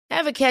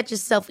Ever catch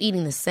yourself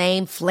eating the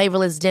same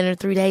flavorless dinner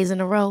 3 days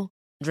in a row?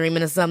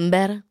 Dreaming of something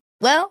better?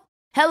 Well,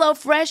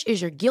 HelloFresh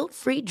is your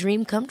guilt-free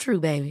dream come true,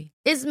 baby.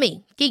 It's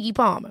me, Keke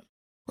Palmer.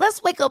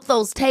 Let's wake up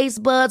those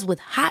taste buds with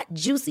hot,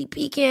 juicy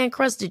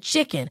pecan-crusted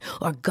chicken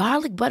or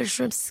garlic butter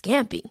shrimp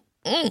scampi.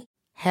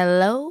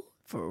 Hello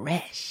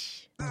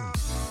Fresh.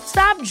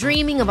 Stop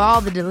dreaming of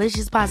all the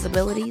delicious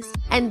possibilities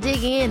and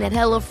dig in at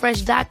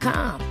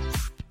HelloFresh.com.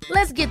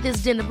 Let's get this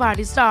dinner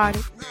party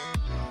started.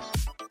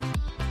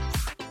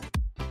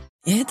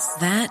 It's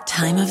that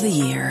time of the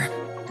year.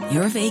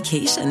 Your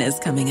vacation is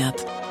coming up.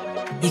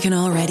 You can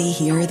already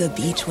hear the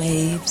beach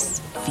waves,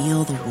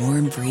 feel the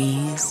warm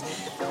breeze,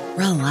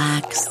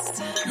 relax,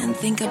 and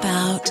think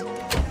about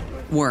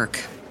work.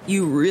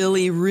 You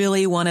really,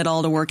 really want it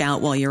all to work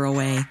out while you're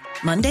away.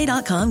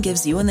 Monday.com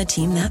gives you and the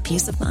team that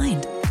peace of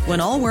mind.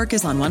 When all work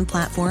is on one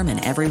platform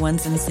and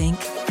everyone's in sync,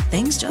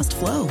 things just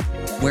flow.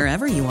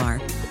 Wherever you are,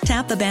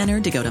 tap the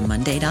banner to go to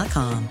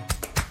Monday.com.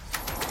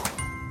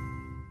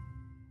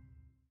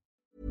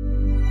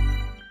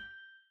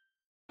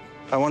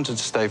 I wanted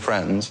to stay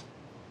friends.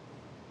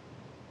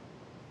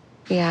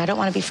 Yeah, I don't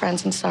want to be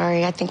friends. I'm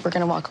sorry. I think we're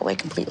going to walk away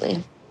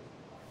completely.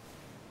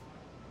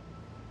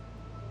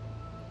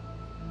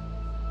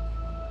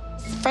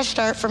 Fresh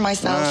start for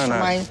myself, for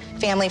my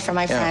family, for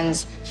my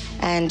friends.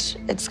 And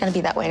it's going to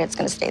be that way, and it's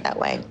going to stay that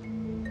way.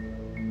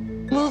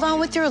 Move on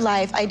with your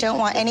life. I don't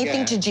want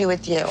anything to do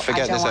with you.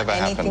 Forget I don't this want ever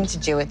anything happened. to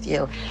do with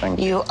you. Thank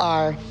you. You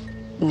are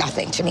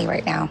nothing to me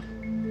right now.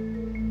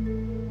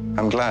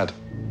 I'm glad.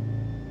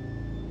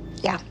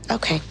 Yeah,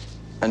 okay.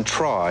 And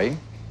try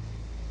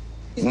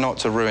not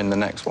to ruin the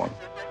next one.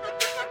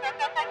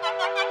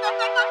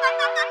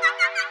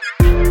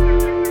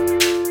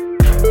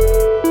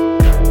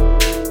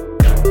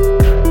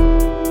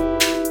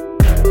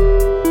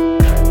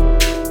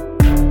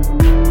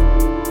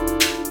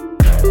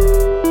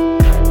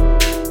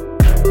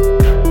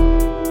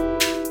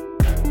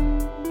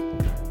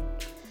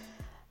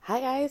 Hi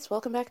guys,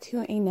 welcome back to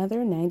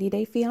another 90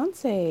 Day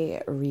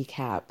Fiancé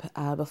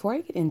recap. Before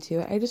I get into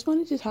it, I just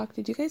wanted to talk,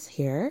 did you guys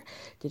hear?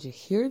 Did you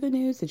hear the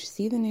news? Did you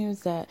see the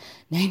news that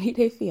 90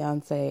 Day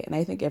Fiancé, and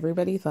I think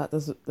everybody thought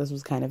this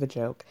was kind of a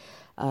joke,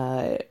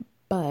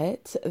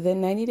 but the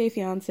 90 Day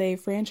Fiancé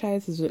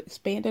franchise has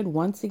expanded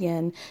once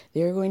again.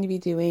 They're going to be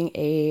doing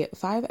a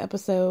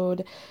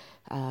 5-episode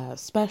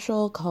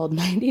special called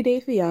 90 Day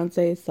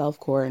Fiancé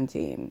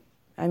Self-Quarantine.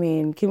 I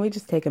mean, can we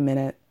just take a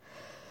minute?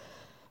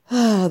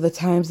 The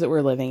times that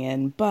we're living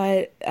in.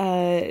 But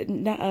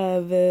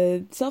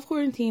the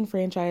Self-Quarantine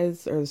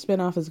franchise, or the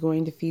spinoff, is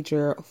going to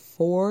feature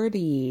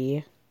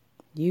 40,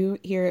 you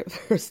hear it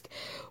first,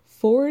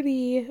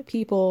 40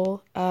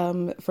 people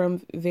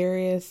from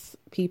various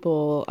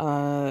people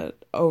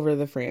over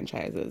the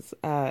franchises.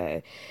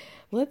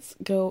 Let's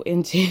go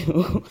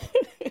into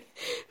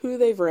who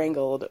they've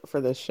wrangled for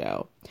this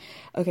show.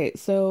 Okay,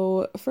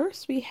 so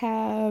first we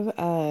have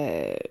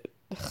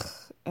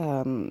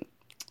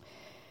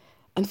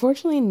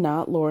unfortunately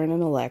not Lauren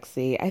and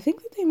Alexi. I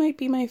think that they might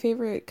be my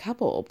favorite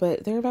couple,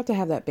 but they're about to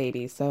have that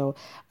baby. So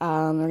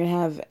we're going to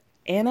have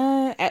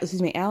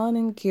Alan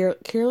and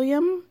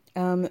Kirliam.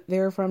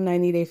 They're from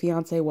 90 Day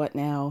Fiancé What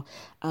Now?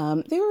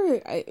 They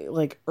were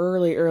like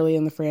early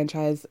in the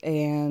franchise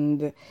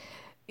and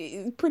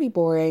pretty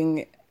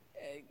boring.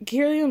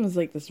 Kirliam is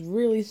like this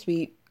really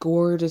sweet,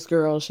 gorgeous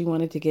girl. She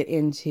wanted to get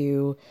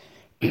into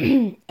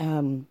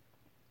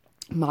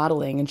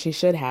modeling, and she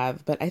should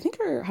have, but I think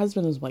her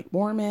husband was like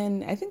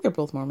Mormon. I think they're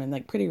both Mormon,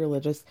 like pretty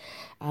religious.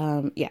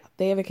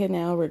 They have a kid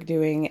now. We're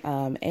doing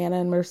Anna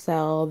and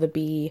Marcel, the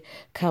B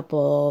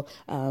couple,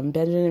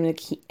 Benjamin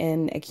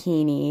and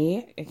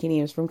Akini.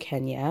 Akini is from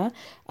Kenya.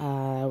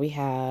 We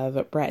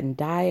have Brett and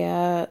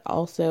Daya,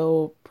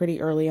 also pretty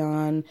early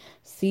on.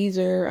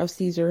 Caesar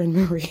and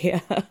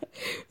Maria.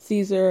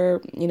 Caesar,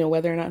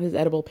 whether or not his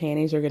edible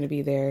panties are going to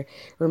be there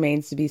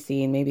remains to be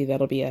seen. Maybe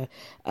that'll be a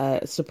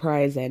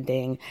surprise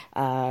ending.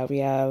 We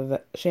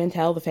have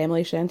Chantel, the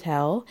family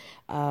Chantel,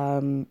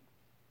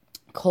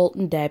 Colt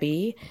and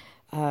Debbie,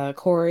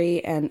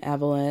 Corey and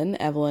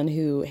Evelyn,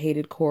 who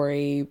hated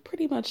Corey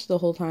pretty much the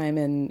whole time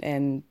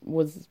and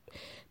was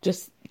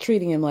just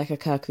treating him like a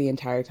cuck the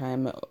entire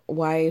time.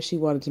 Why she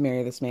wanted to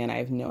marry this man, I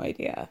have no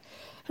idea.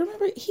 I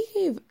remember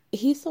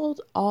he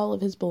sold all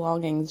of his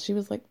belongings. She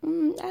was like,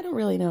 I don't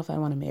really know if I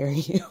want to marry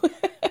you.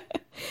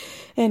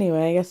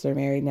 Anyway, I guess they're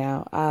married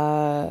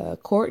now.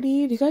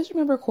 Courtney, do you guys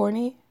remember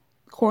Corny?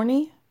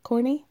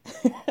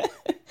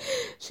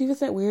 She was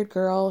that weird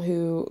girl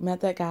who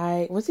met that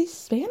guy. Was he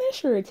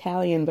Spanish or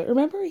Italian? But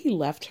remember, he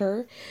left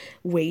her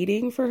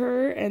waiting for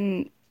her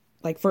and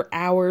like for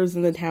hours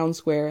in the town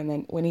square. And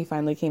then when he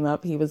finally came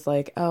up, he was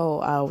like,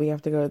 we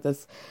have to go to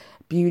this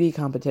beauty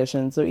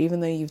competition. So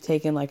even though you've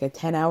taken like a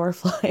 10-hour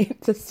flight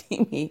to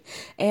see me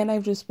and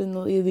I've just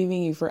been leaving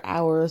you for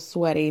hours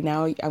sweaty,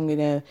 now I'm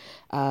going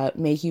to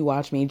make you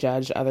watch me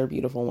judge other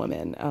beautiful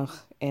women.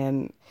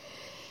 And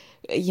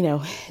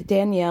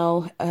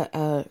Danielle,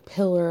 a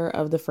pillar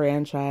of the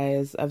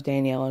franchise of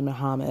Danielle and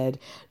Muhammad,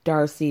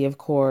 Darcy, of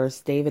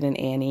course, David and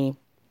Annie.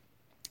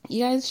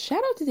 You guys,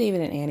 shout out to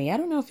David and Annie. I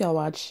don't know if y'all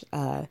watch,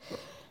 what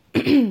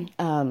do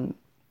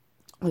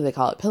they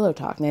call it? Pillow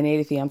Talk,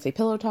 90 Day Fiancé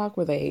Pillow Talk,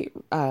 where they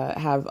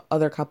have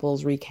other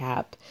couples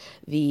recap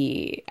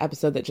the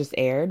episode that just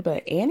aired.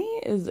 But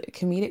Annie is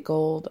comedic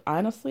gold.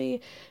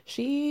 Honestly,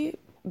 she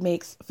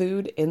makes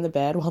food in the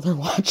bed while they're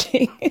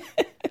watching.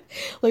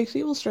 Like,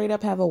 she will straight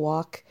up have a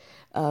wok,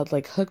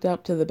 like, hooked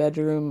up to the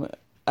bedroom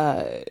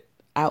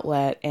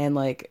outlet. And,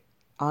 like,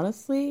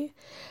 honestly,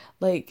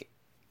 like,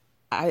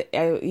 I,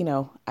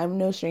 I'm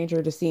no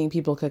stranger to seeing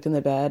people cook in the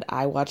bed.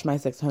 I watch My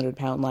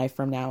 600-Pound Life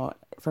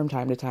from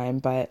time to time,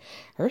 but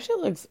her shit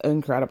looks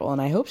incredible.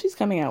 And I hope she's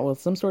coming out with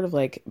some sort of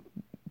like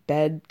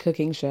bed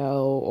cooking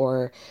show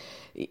or,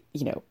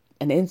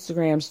 an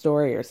Instagram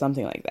story or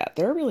something like that.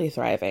 They're really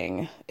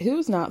thriving.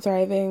 Who's not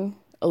thriving?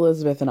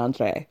 Elizabeth and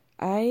Andre.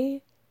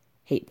 I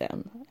hate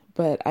them,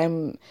 but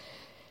they're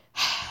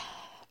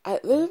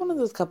one of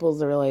those couples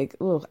that are like,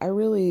 oh, I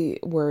really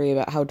worry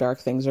about how dark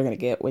things are going to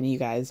get when you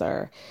guys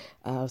are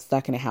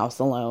stuck in a house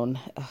alone.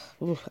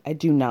 I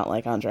do not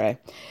like Andre.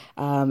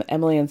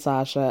 Emily and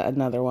Sasha,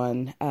 another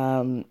one.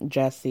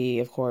 Jesse,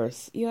 of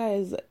course. You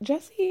guys,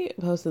 Jesse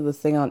posted this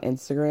thing on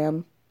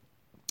Instagram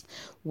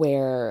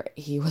where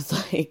he was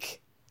like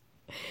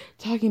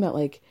talking about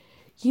like,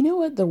 you know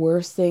what the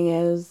worst thing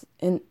is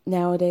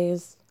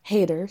nowadays?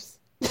 Haters.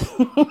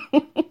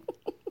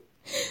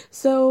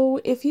 So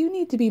if you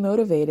need to be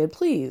motivated,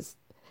 please,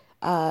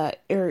 or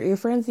your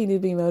friends need to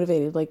be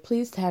motivated, like,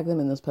 please tag them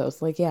in this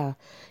post. Like, yeah,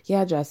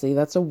 Jesse,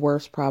 that's the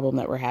worst problem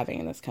that we're having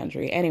in this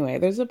country. Anyway,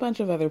 there's a bunch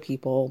of other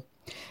people.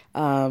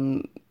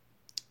 Michael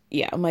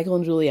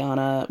and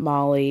Juliana,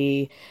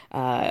 Molly,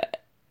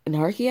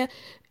 Anarchia,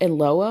 and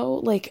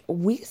Loo. Like,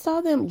 we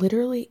saw them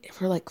literally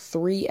for like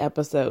 3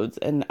 episodes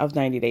of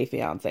 90 Day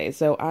Fiancé.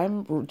 So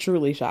I'm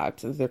truly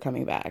shocked that they're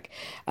coming back.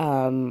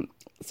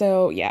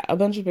 So yeah, a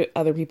bunch of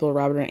other people,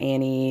 Robert and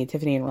Annie,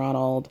 Tiffany and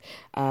Ronald.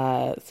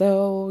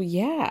 So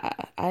yeah,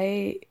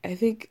 I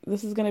think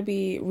this is going to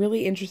be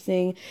really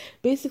interesting.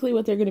 Basically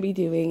what they're going to be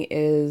doing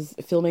is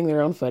filming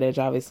their own footage.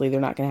 Obviously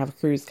they're not going to have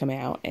crews come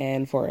out,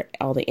 and for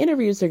all the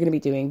interviews, they're going to be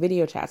doing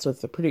video chats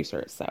with the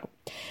producers. So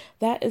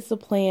that is the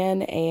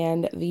plan,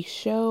 and the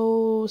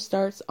show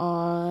starts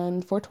on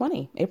April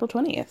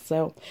 20th.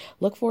 So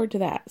look forward to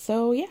that.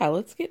 So yeah,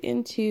 let's get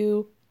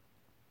into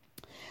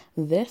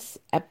this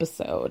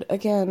episode.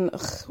 Again,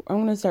 I'm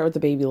going to start with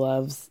the baby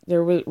loves.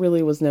 There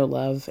really was no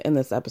love in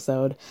this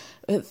episode.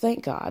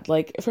 Thank God.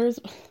 Like, first,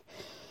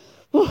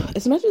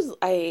 as much as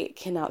I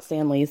cannot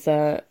stand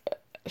Lisa,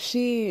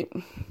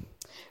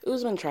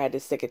 Usman tried to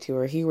stick it to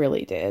her. He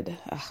really did,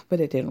 but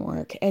it didn't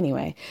work.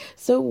 Anyway,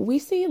 so we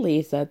see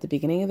Lisa at the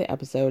beginning of the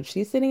episode.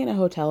 She's sitting in a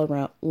hotel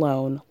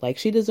alone, like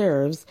she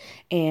deserves.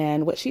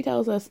 And what she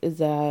tells us is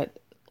that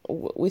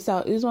we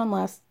saw Usman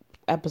last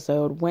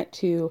episode went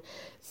to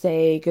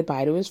say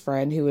goodbye to his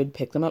friend who had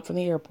picked them up from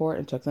the airport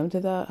and took them to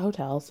the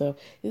hotel. So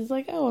he's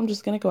like, oh, I'm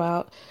just going to go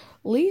out.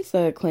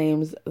 Lisa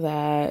claims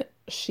that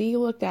she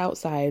looked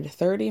outside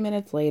 30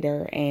 minutes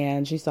later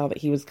and she saw that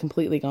he was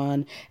completely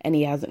gone and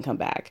he hasn't come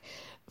back.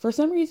 For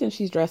some reason,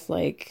 she's dressed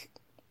like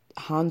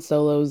Han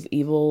Solo's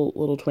evil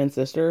little twin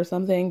sister or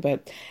something.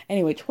 But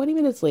anyway, 20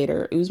 minutes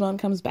later, Usman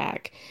comes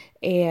back.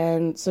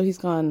 And so he's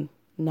gone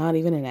not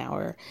even an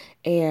hour.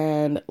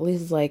 And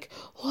Lisa's like,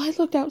 well, I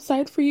looked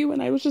outside for you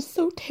and I was just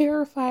so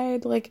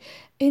terrified. Like,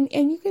 and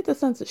you get the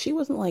sense that she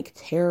wasn't like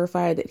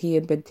terrified that he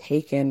had been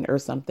taken or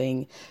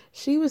something.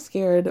 She was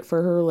scared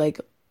for her,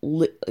 like,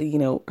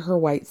 her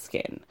white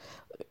skin.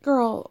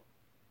 Girl,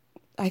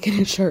 I can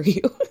assure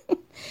you,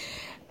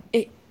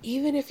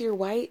 even if you're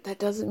white, that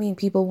doesn't mean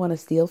people want to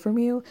steal from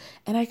you.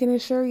 And I can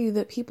assure you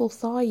that people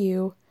saw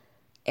you.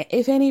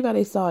 If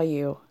anybody saw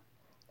you,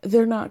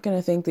 they're not going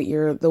to think that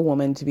you're the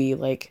woman to be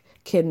like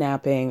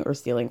kidnapping or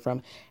stealing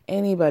from.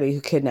 Anybody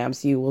who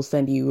kidnaps you will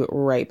send you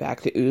right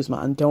back to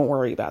Usman. Don't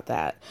worry about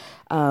that.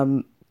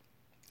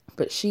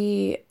 But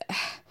she's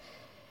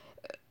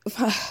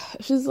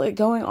like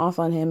going off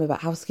on him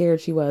about how scared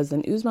she was.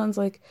 And Usman's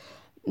like,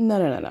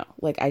 no.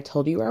 Like, I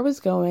told you where I was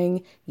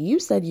going. You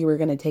said you were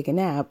going to take a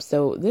nap.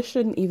 So this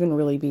shouldn't even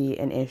really be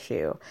an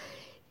issue.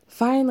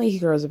 Finally, he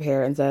grows a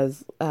pair and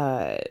says,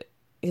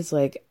 he's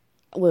like,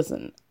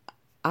 listen,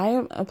 I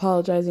am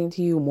apologizing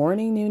to you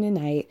morning, noon, and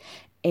night,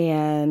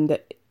 and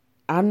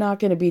I'm not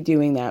going to be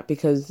doing that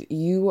because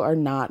you are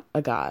not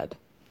a god.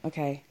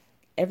 Okay?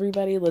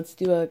 Everybody, let's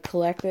do a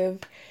collective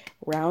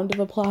round of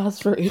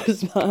applause for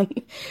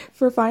Usman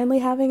for finally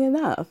having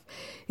enough.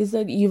 He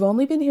said, you've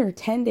only been here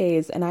 10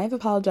 days, and I've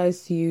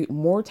apologized to you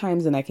more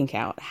times than I can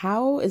count.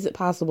 How is it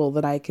possible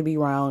that I could be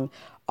wrong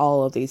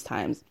all of these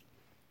times?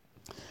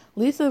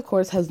 Lisa, of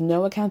course, has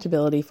no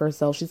accountability for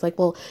herself. She's like,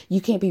 well,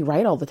 you can't be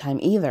right all the time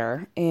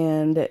either.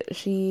 And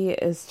she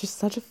is just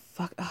such a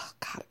oh,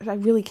 God, I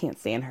really can't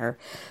stand her.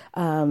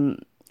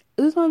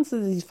 Usman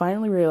says he's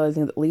finally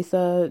realizing that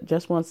Lisa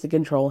just wants to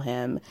control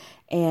him.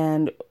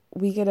 And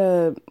we get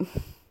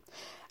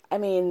I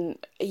mean,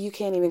 you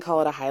can't even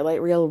call it a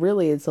highlight reel.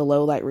 Really, it's a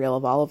low light reel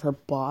of all of her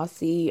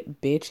bossy,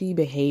 bitchy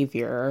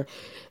behavior.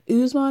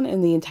 Uzman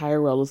and the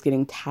entire world was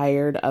getting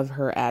tired of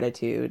her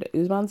attitude.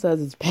 Uzman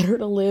says it's better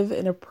to live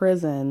in a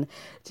prison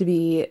to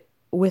be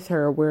with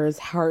her where his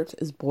heart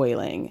is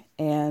boiling.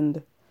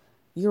 And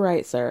you're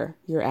right, sir.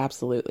 You're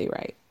absolutely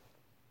right.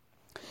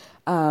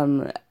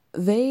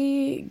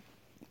 He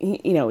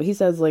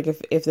says, like,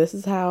 if this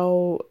is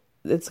how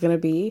it's going to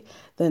be,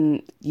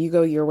 then you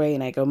go your way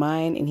and I go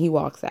mine, and he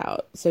walks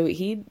out. So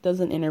he does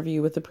an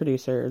interview with the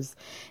producers,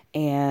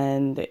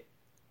 and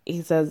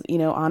he says,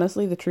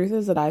 honestly, the truth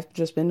is that I've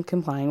just been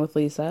complying with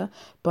Lisa,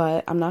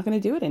 but I'm not going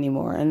to do it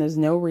anymore, and there's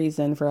no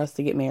reason for us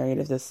to get married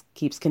if this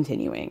keeps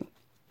continuing.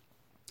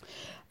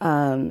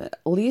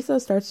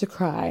 Lisa starts to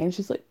cry, and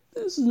she's like,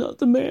 this is not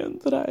the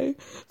man that I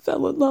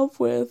fell in love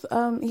with.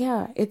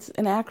 Yeah, it's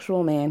an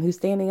actual man who's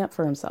standing up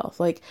for himself.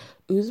 Like,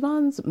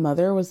 Uzman's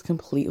mother was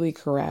completely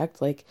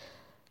correct. Like,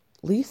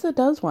 Lisa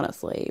does want a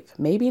slave.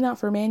 Maybe not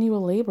for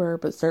manual labor,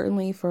 but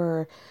certainly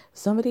for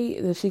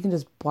somebody that she can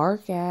just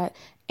bark at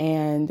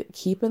and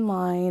keep in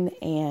line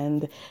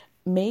and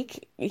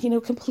make,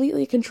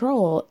 completely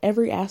control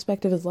every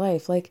aspect of his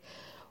life. Like,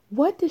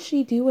 what does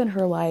she do in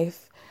her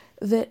life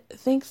that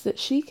thinks that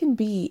she can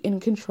be in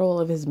control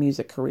of his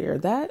music career?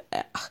 That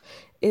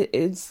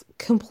it's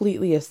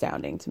completely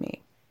astounding to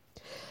me.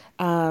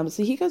 So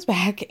he goes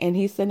back and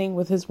he's sitting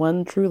with his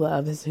one true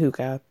love, his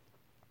hookah.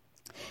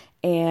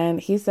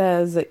 And he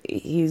says that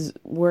he's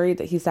worried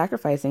that he's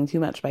sacrificing too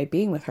much by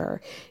being with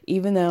her,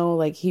 even though,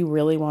 like, he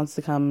really wants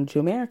to come to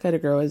America to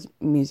grow his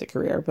music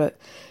career. But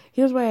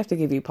here's why I have to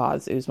give you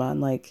pause, Uzman.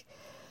 Like,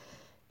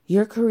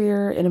 your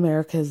career in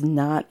America is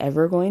not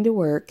ever going to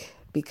work,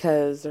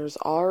 because there's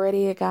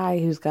already a guy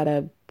who's got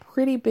a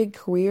pretty big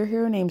career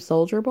here named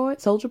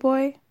Soulja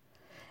Boy,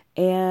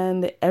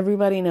 and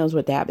everybody knows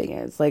what dabbing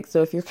is. Like,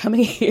 so if you're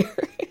coming here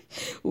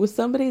with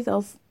somebody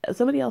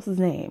else's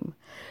name,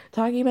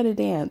 talking about a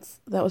dance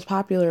that was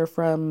popular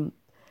from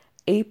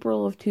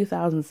April of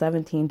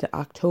 2017 to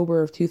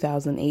October of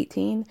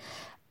 2018,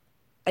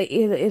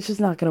 it's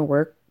just not going to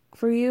work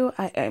for you.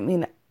 I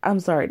mean, I'm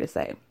sorry to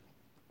say.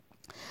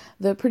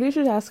 The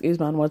producers ask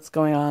Uzman what's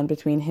going on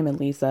between him and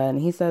Lisa, and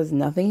he says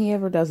nothing he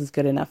ever does is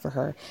good enough for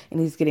her,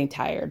 and he's getting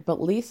tired. But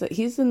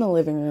he's in the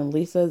living room,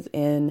 Lisa's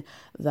in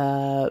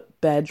the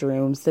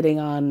bedroom, sitting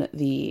on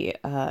the,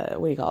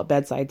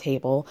 bedside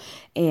table,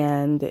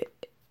 and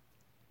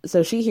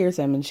so she hears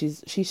him, and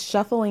she's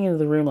shuffling into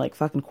the room like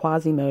fucking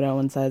Quasimodo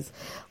and says,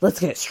 let's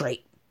get it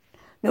straight.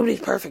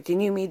 Nobody's perfect,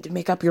 and you need to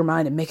make up your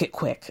mind and make it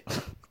quick.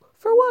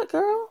 For what,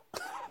 girl?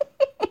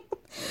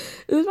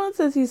 Uzman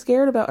says he's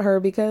scared about her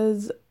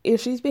because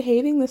if she's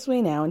behaving this way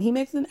now, and he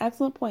makes an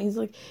excellent point. He's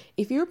like,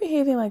 if you're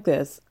behaving like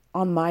this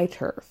on my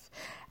turf,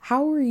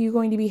 how are you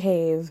going to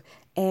behave?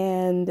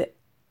 And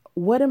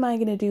what am I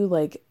going to do?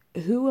 Like,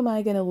 who am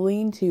I going to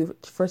lean to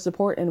for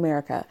support in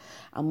America?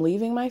 I'm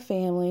leaving my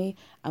family.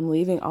 I'm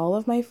leaving all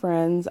of my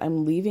friends.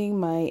 I'm leaving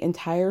my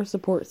entire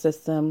support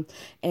system.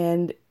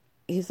 And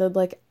he said,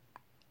 like,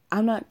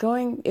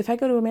 if I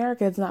go to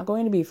America, it's not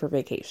going to be for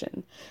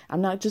vacation.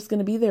 I'm not just going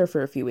to be there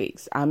for a few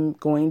weeks. I'm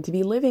going to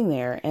be living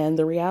there. And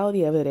the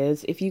reality of it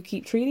is, if you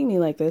keep treating me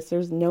like this,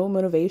 there's no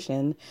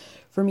motivation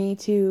for me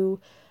to,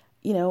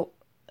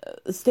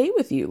 stay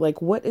with you. Like,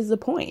 what is the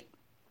point?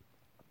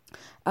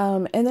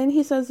 And then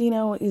he says,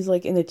 he's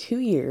like, in the 2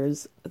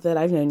 years that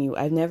I've known you,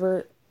 I've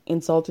never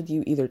insulted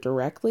you either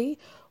directly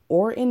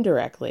or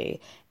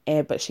indirectly.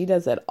 But she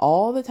does it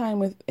all the time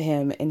with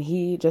him, and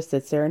he just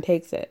sits there and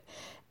takes it.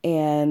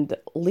 And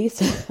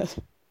Lisa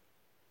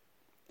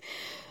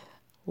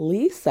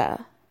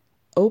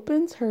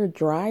opens her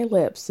dry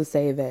lips to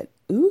say that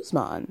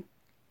Uzman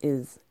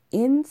is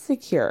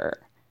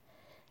insecure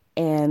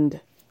and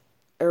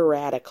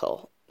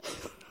erratical.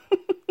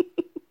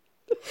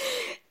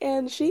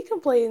 And she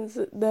complains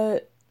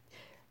that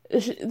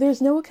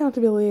there's no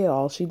accountability at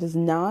all. She does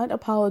not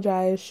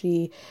apologize.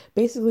 She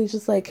basically is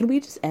just like, can we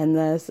just end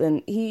this?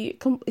 And he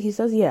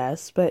says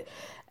yes, but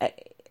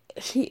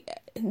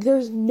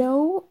there's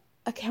no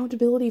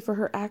accountability for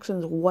her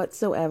actions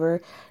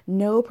whatsoever.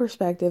 No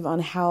perspective on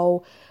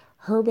how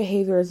her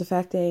behavior is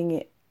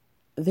affecting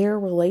their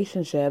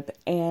relationship.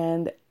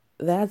 And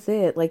that's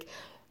it. Like,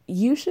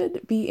 you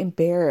should be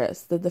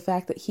embarrassed that the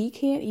fact that he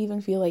can't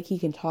even feel like he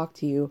can talk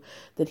to you,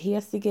 that he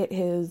has to get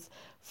his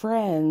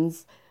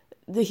friends,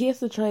 that he has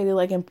to try to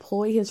like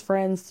employ his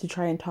friends to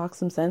try and talk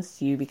some sense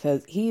to you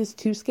because he is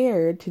too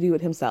scared to do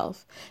it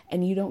himself,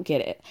 and you don't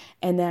get it.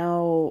 And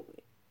now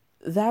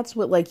that's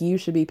what like you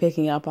should be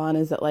picking up on,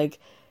 is that like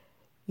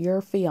your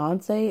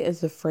fiance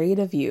is afraid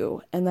of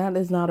you, and that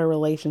is not a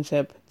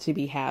relationship to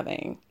be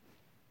having.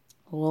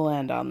 We'll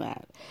end on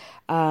that.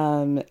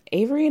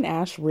 Avery and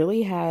Ash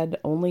really had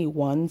only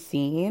one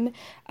scene.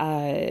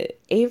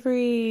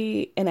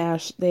 Avery and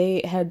Ash,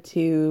 they had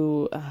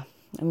to,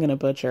 I'm going to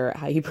butcher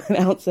how you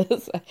pronounce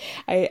this.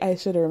 I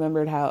should have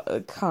remembered how,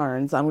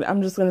 Carnes.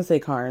 I'm just going to say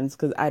Carnes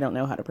because I don't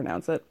know how to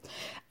pronounce it.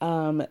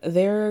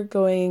 They're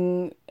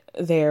going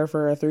there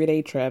for a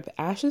 3-day trip.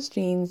 Ash's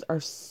jeans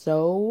are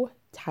so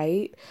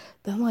tight.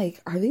 Then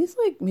like, are these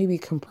like maybe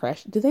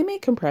compression? Do they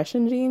make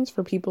compression jeans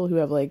for people who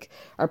have like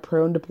are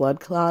prone to blood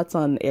clots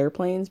on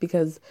airplanes?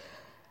 Because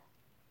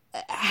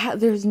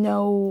there's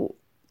no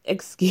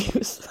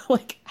excuse.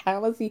 Like,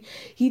 how is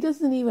he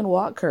doesn't even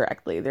walk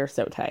correctly. They're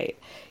so tight.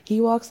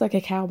 He walks like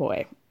a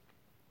cowboy.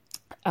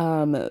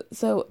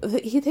 So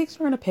he takes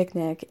her on a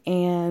picnic,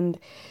 and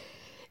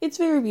it's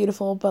very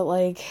beautiful, but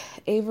like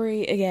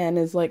Avery again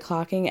is like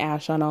clocking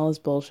Ash on all his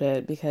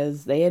bullshit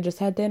because they had just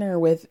had dinner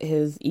with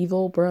his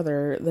evil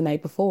brother the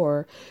night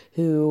before,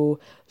 who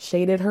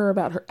shaded her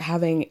about her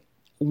having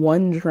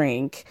one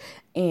drink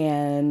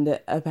and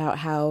about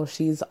how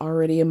she's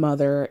already a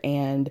mother,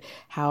 and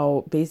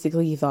how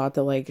basically he thought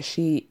that like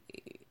she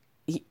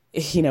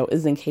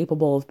is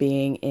incapable of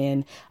being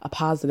in a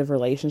positive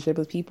relationship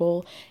with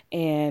people,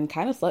 and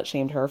kind of slut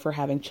shamed her for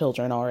having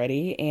children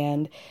already.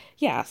 And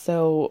yeah,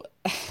 so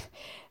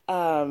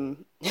it's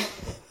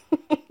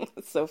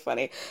so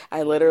funny.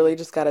 I literally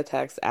just got a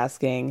text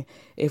asking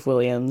if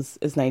Williams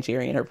is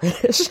Nigerian or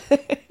British.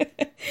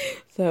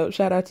 So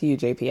shout out to you,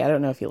 JP. I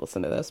don't know if you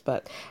listen to this,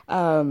 but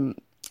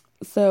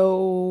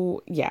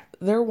so yeah,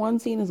 their one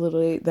scene is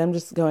literally them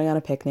just going on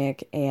a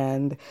picnic,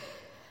 and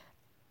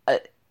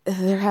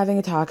they're having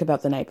a talk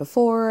about the night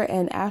before,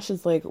 and Ash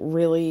is like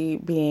really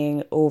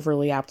being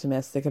overly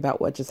optimistic about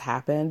what just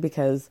happened,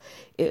 because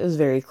it was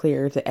very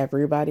clear to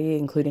everybody,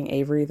 including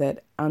Avery,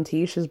 that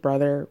Antish, his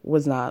brother,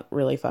 was not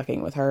really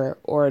fucking with her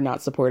or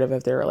not supportive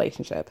of their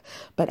relationship.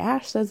 But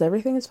Ash says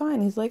everything is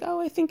fine. He's like,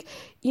 oh, I think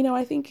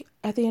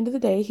at the end of the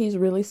day, he's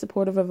really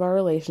supportive of our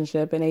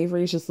relationship. And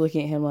Avery's just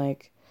looking at him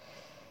like,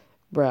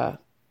 bruh,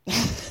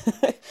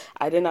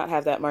 I did not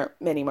have that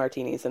many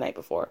martinis the night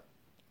before.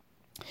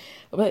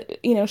 But,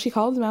 she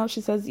calls him out.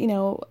 She says,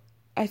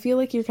 I feel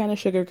like you're kind of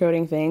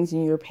sugarcoating things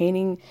and you're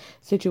painting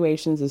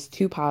situations as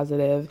too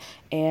positive.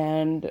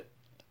 And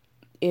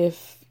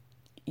if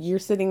you're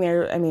sitting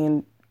there, I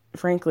mean,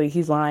 frankly,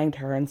 he's lying to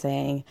her and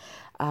saying,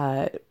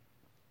 that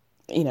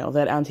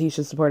Antish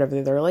is supportive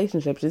of their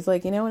relationship. She's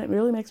like, and it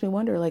really makes me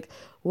wonder, like,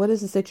 what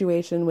is the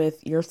situation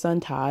with your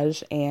son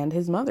Taj and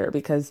his mother?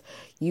 Because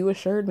you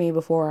assured me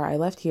before I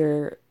left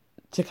here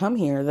to come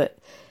here that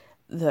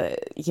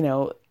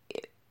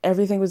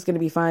everything was going to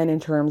be fine in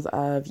terms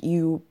of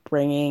you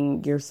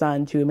bringing your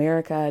son to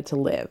America to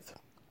live.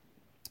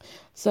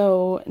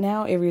 So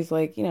now Avery's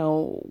like,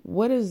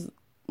 what is,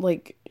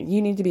 like,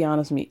 you need to be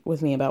honest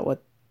with me about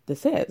what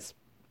this is.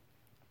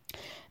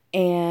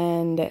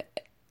 And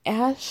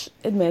Ash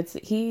admits,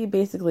 he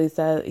basically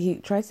says, he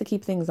tries to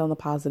keep things on the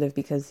positive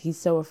because he's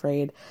so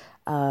afraid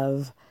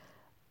of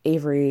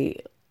Avery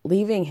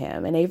leaving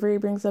him. And Avery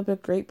brings up a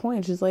great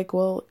point. She's like,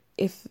 well,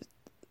 if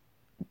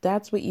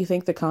that's what you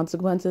think the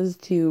consequences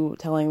to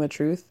telling the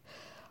truth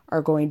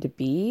are going to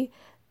be,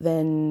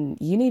 then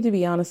you need to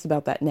be honest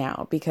about that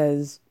now,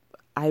 because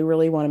I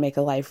really want to make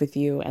a life with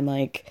you. And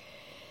like,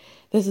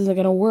 this isn't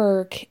going to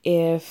work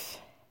if,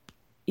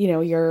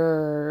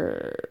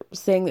 you're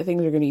saying that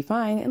things are going to be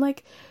fine. And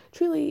like,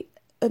 truly,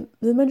 the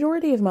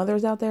majority of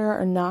mothers out there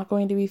are not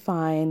going to be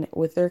fine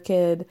with their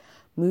kid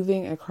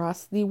moving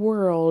across the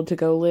world to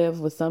go live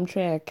with some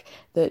chick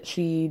that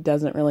she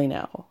doesn't really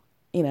know.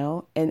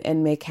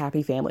 And make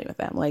happy family with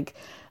them. Like,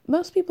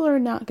 most people are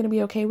not going to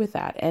be okay with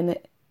that. And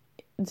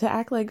to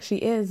act like she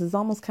is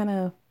almost kind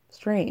of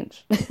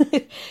strange.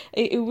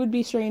 It would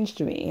be strange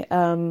to me.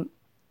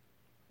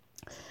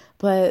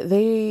 But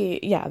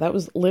that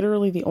was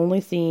literally the only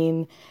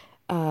scene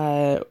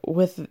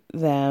with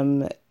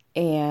them.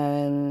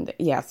 And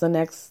yeah, so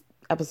next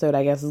episode,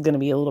 I guess, is going to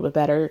be a little bit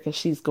better because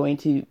she's going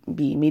to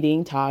be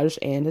meeting Taj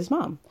and his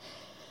mom.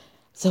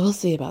 So we'll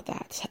see about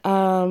that.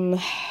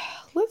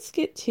 Let's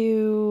get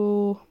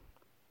to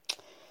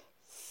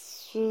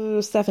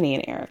Stephanie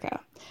and Erica.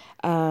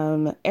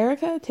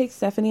 Erica takes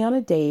Stephanie on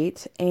a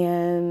date,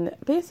 and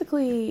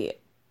basically,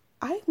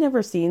 I've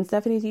never seen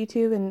Stephanie's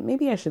YouTube, and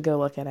maybe I should go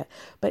look at it.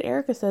 But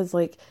Erica says,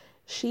 like,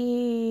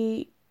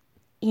 she,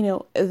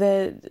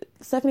 that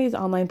Stephanie's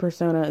online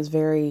persona is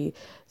very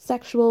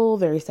sexual,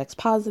 very sex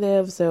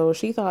positive, so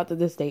she thought that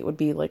this date would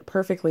be, like,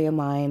 perfectly in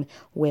line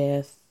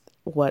with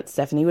what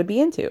Stephanie would be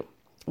into.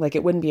 Like,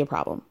 it wouldn't be a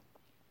problem.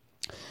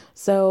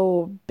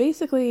 So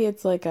basically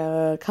it's like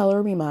a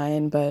color me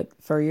mine, but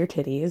for your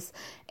titties.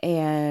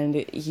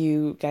 And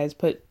you guys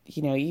put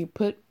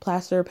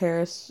plaster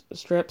Paris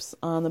strips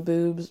on the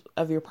boobs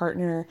of your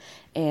partner.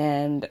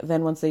 And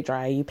then once they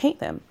dry, you paint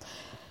them.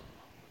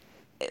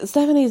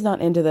 Stephanie's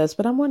not into this,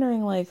 but I'm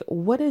wondering, like,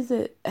 what is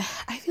it?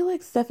 I feel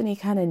like Stephanie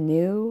kind of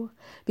knew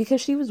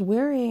because she was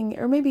wearing,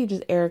 or maybe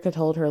just Erica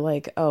told her,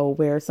 like, oh,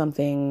 wear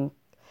something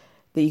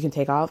that you can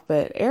take off.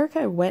 But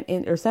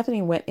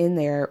Stephanie went in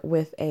there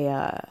with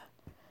a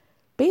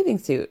bathing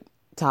suit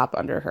top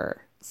under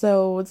her.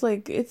 So it's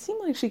like, it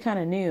seemed like she kind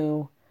of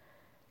knew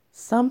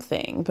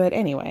something. But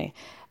anyway,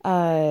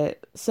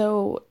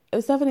 so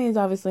Stephanie is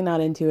obviously not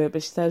into it,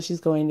 but she says she's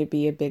going to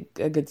be a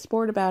good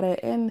sport about it.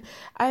 And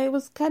I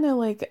was kind of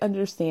like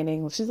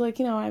understanding. She's like,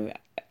 I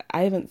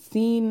haven't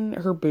seen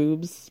her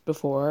boobs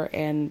before,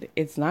 and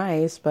it's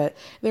nice, but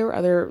there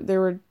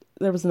were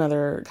there was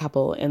another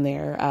couple in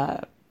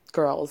there,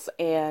 girls,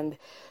 and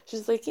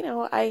she's like,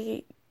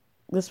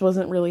 this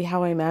wasn't really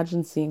how I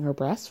imagined seeing her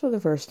breasts for the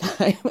first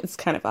time. It's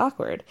kind of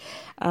awkward.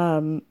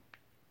 But,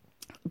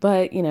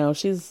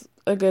 she's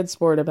a good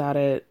sport about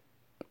it.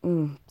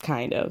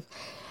 Kind of.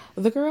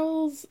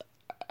 The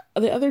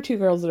other two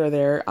girls that are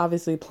there,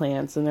 obviously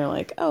plants, and they're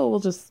like, oh, we'll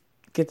just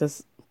get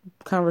this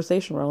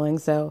conversation rolling.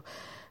 So,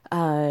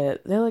 they're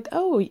like,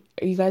 oh,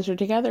 you guys are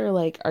together.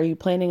 Like, are you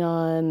planning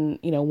on,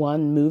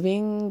 one,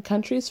 moving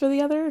countries for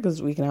the other?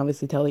 Because we can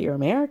obviously tell that you're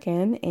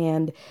American.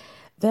 And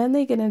then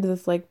they get into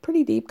this, like,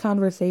 pretty deep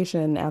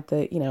conversation at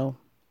the,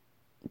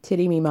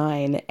 titty me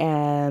mine,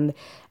 and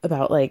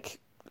about, like,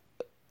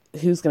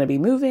 who's going to be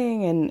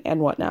moving and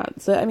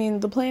whatnot. So, I mean,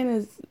 the plan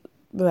is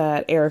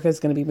that Erica's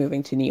going to be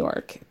moving to New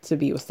York to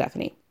be with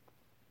Stephanie.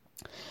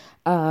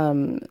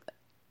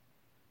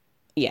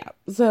 Yeah.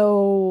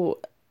 So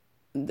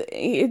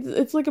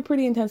it's like a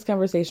pretty intense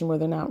conversation where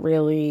they don't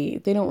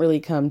really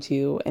come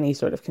to any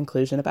sort of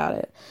conclusion about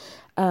it.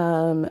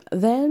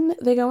 Then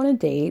they go on a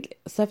date.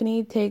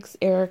 Stephanie takes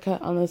Erica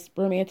on this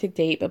romantic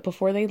date, but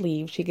before they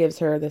leave, she gives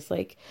her this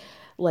like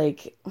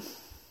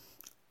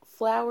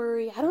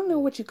flowery, I don't know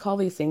what you call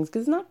these things,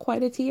 because it's not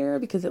quite a tiara,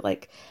 because it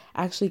like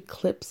actually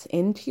clips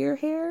into your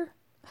hair,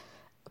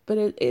 but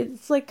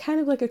it's like kind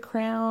of like a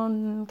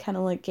crown, kind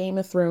of like Game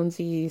of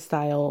Thronesy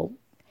style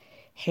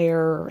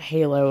hair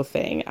halo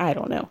thing. I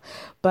don't know,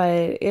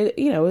 but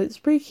it's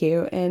pretty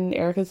cute, and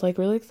Erica's like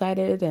really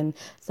excited, and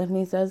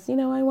Stephanie says,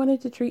 I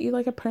wanted to treat you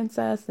like a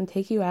princess and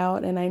take you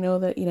out, and I know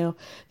that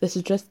this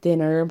is just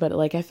dinner, but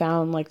like I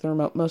found like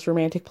the most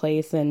romantic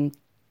place in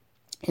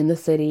the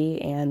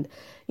city, and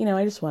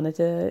I just wanted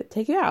to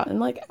take you out, and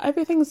like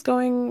everything's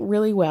going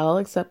really well,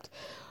 except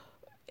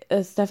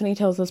Stephanie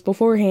tells us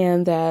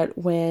beforehand that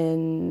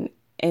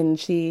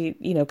she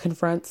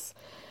confronts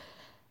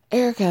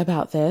Erica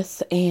about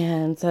this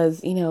and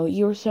says,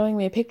 you were showing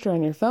me a picture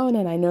on your phone,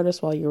 and I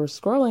noticed while you were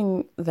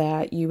scrolling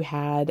that you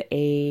had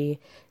a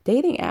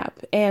dating app.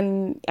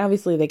 And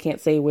obviously they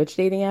can't say which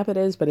dating app it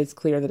is, but it's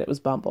clear that it was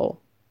Bumble.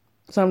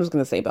 So I'm just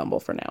going to say Bumble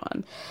for now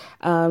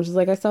on. She's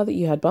like, I saw that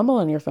you had Bumble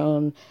on your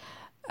phone.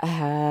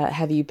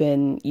 Have you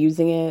been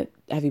using it?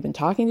 Have you been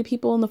talking to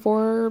people in the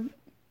 4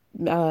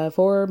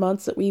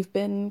 months that we've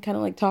been kind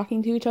of like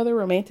talking to each other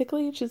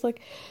romantically? She's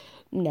like,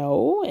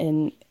 no.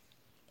 And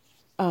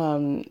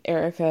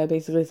Erica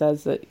basically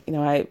says that,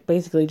 I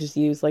basically just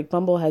use, like,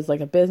 Bumble has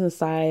like a business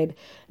side,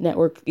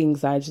 networking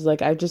side. She's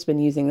like, I've just been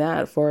using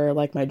that for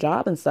like my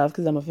job and stuff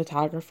because I'm a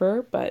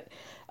photographer, but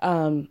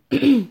I'm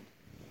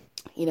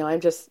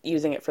just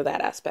using it for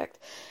that aspect.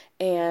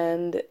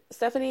 And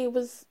Stephanie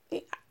was,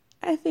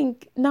 I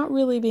think, not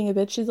really being a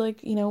bitch. She's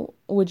like,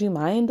 would you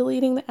mind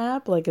deleting the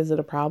app? Like, is it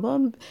a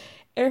problem?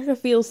 Erica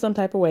feels some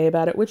type of way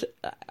about it, which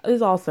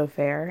is also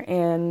fair.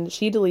 And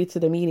she deletes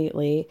it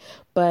immediately,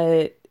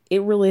 but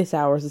it really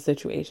sours the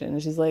situation.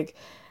 She's like,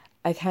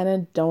 I kind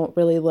of don't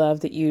really love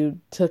that you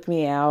took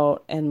me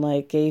out and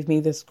like gave me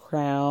this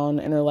crown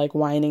and are like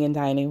whining and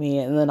dining me,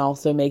 and then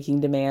also making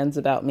demands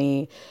about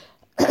me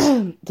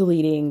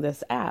deleting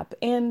this app.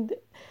 And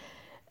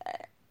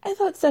I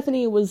thought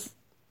Stephanie was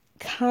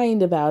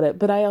kind about it,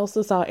 but I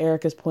also saw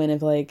Erica's point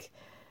of like,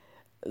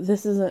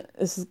 this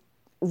is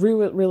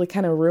really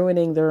kind of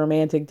ruining the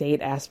romantic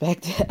date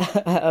aspect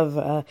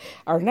of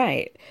our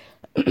night.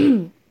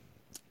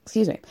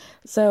 Excuse me.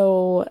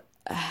 So,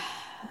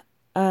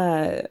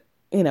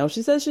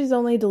 she says she's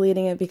only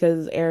deleting it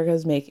because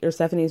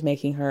Stephanie's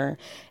making her,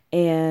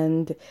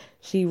 and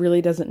she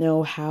really doesn't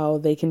know how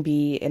they can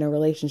be in a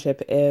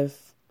relationship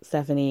if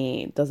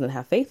Stephanie doesn't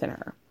have faith in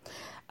her.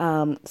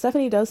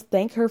 Stephanie does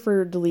thank her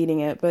for deleting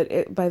it,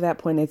 but by that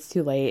point it's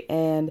too late.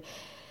 And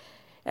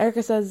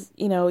Erica says,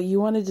 you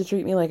wanted to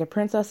treat me like a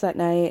princess that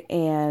night,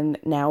 and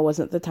now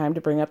wasn't the time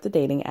to bring up the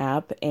dating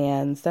app.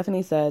 And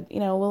Stephanie said,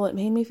 well, it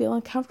made me feel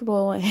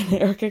uncomfortable. And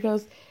Erica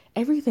goes,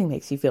 everything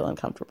makes you feel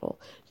uncomfortable.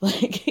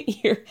 Like,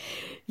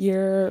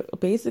 you're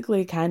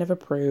basically kind of a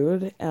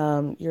prude.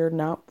 You're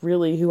not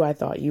really who I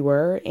thought you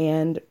were.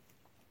 And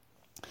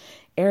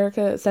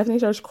Stephanie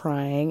starts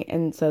crying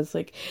and says,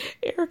 like,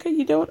 Erica,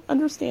 you don't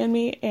understand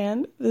me,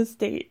 and this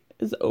date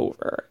is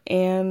over.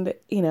 And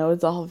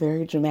it's all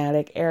very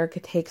dramatic. Erica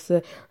takes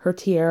her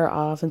tiara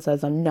off and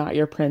says, I'm not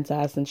your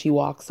princess, and she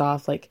walks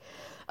off. Like,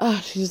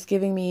 she's just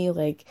giving me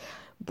like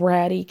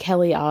bratty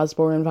Kelly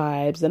Osbourne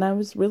vibes, and I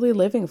was really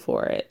living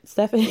for it.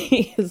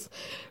 Stephanie is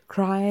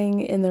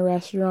crying in the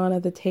restaurant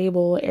at the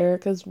table.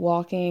 Erica's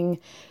walking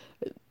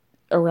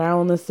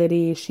around the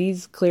city.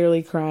 She's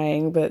clearly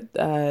crying, but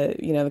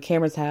the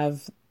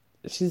cameras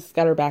she's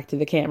got her back to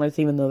the cameras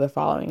even though they're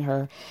following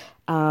her.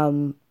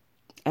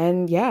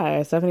 And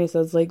yeah, Stephanie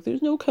says, like,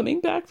 there's no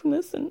coming back from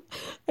this, and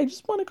I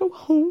just want to go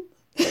home.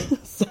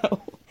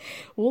 So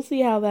we'll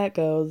see how that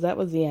goes. That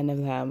was the end of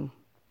them.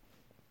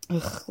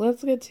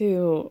 Let's get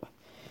to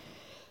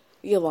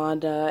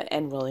Yolanda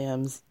and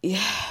Williams.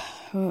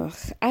 Yeah,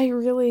 I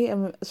really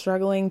am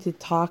struggling to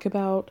talk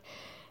about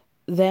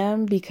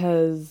them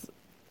because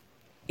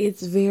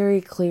it's very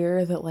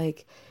clear that,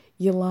 like,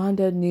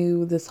 Yolanda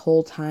knew this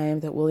whole time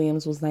that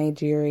Williams was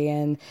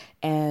Nigerian,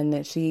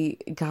 and she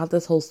got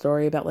this whole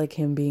story about like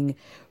him being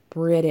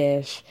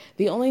British.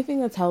 The only thing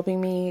that's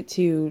helping me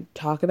to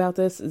talk about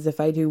this is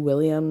if I do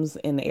Williams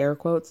in air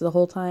quotes the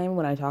whole time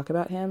when I talk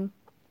about him,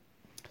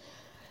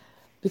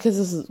 because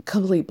this is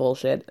complete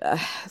bullshit.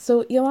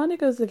 So Yolanda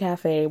goes to the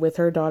cafe with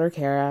her daughter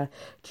Kara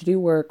to do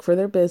work for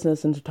their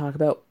business and to talk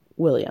about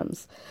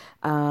Williams.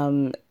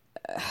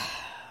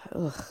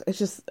 It's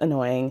just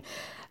annoying.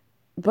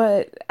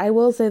 But I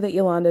will say that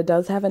Yolanda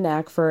does have a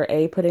knack for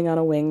putting on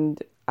a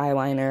winged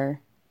eyeliner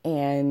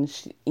and,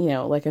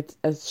 like a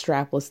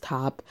strapless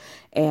top.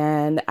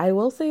 And I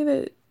will say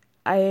that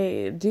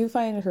I do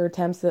find her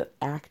attempts at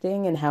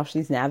acting and how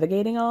she's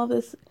navigating all of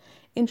this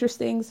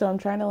interesting. So I'm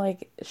trying to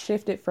like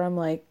shift it from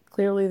like,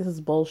 clearly this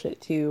is bullshit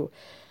to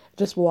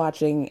just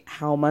watching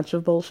how much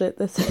of bullshit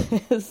this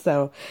is.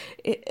 So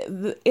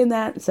in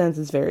that sense,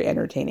 it's very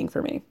entertaining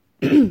for me.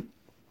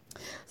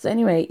 So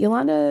anyway,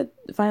 Yolanda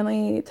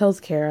finally tells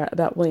Kara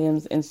about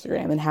William's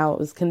Instagram and how it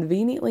was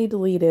conveniently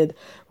deleted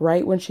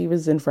right when she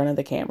was in front of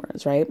the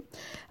cameras, right?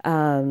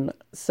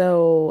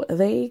 So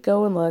they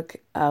go and look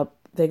up,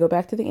 they go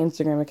back to the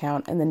Instagram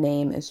account and the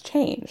name is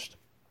changed.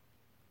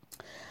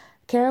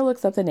 Kara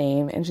looks up the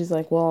name and she's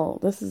like, well,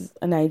 this is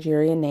a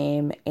Nigerian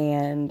name,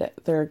 and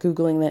they're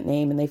Googling that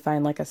name and they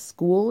find like a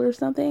school or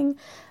something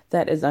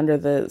that is under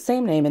the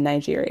same name in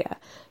Nigeria.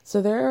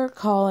 So they're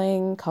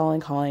calling.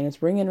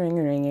 It's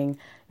ringing.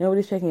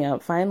 Nobody's picking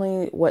up.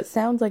 Finally, what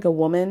sounds like a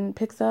woman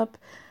picks up.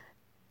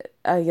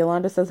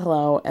 Yolanda says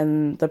hello,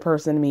 and the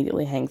person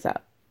immediately hangs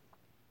up.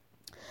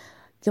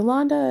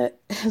 Yolanda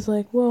is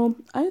like, well,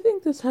 I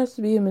think this has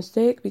to be a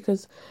mistake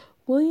because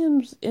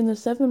Williams, in the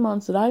 7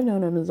 months that I've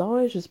known him, has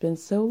always just been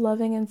so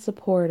loving and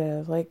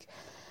supportive. Like,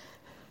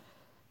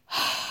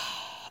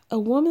 a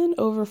woman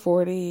over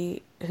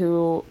 40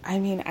 who, I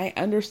mean, I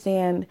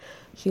understand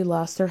she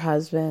lost her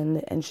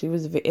husband and she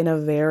was in a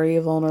very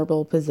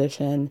vulnerable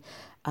position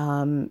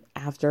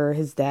after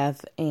his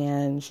death,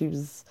 and she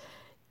was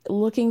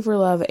looking for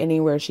love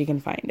anywhere she can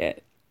find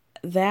it.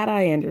 That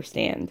I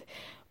understand.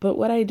 But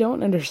what I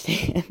don't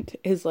understand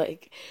is,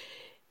 like,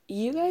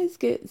 you guys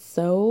get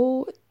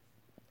so...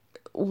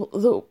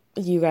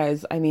 You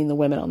guys, I mean the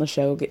women on the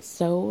show, get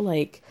so,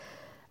 like,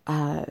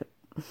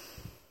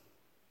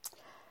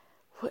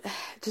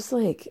 just,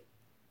 like,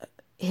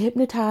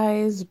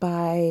 hypnotized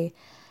by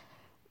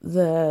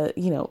the,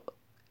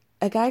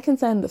 a guy can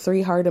send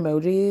 3 heart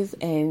emojis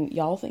and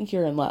y'all think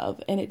you're in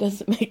love, and it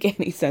doesn't make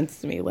any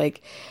sense to me,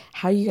 like,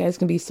 how you guys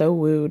can be so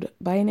wooed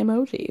by an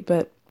emoji,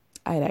 but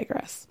I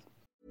digress.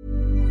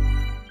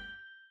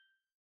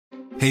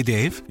 Hey,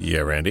 Dave. Yeah,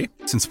 Randy.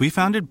 Since we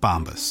founded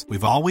Bombas,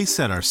 we've always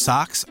said our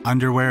socks,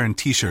 underwear, and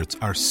T-shirts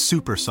are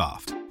super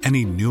soft.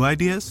 Any new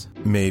ideas?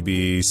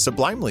 Maybe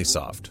sublimely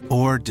soft.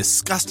 Or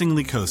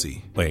disgustingly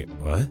cozy. Wait,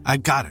 what? I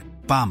got it.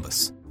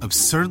 Bombas.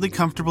 Absurdly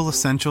comfortable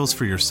essentials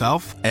for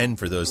yourself and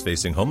for those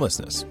facing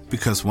homelessness.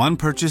 Because one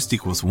purchased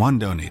equals one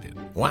donated.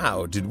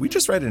 Wow, did we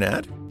just write an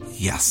ad?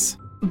 Yes.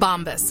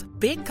 Bombas.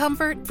 Big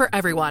comfort for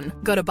everyone.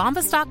 Go to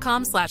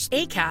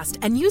bombas.com/ACAST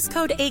and use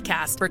code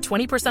ACAST for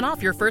 20%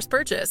 off your first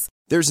purchase.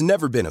 There's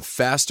never been a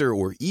faster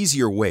or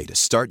easier way to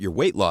start your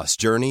weight loss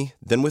journey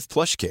than with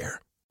PlushCare.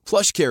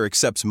 PlushCare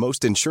accepts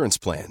most insurance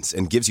plans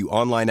and gives you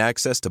online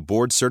access to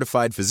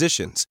board-certified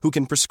physicians who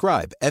can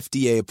prescribe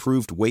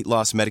FDA-approved weight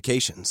loss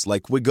medications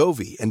like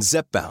Wegovy and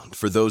Zepbound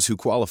for those who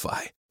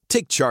qualify.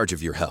 Take charge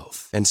of your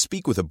health and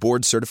speak with a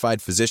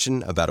board-certified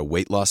physician about a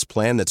weight loss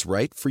plan that's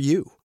right for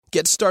you.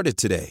 Get started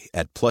today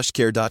at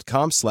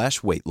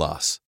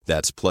plushcare.com/weightloss.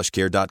 That's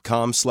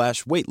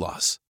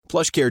plushcare.com/weightloss.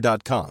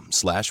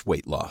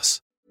 plushcare.com/weightloss.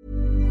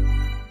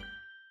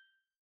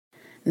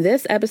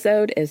 This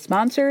episode is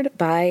sponsored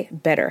by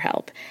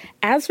BetterHelp.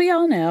 As we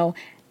all know,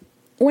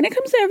 when it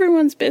comes to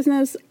everyone's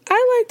business,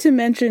 I like to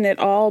mention it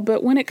all,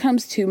 but when it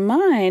comes to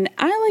mine,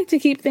 I like to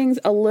keep things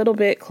a little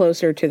bit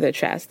closer to the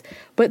chest.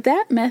 But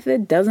that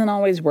method doesn't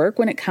always work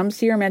when it comes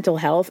to your mental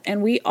health,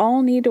 and we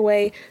all need a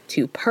way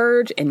to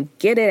purge and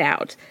get it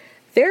out.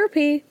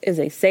 Therapy is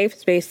a safe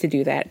space to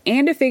do that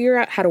and to figure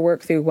out how to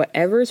work through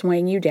whatever's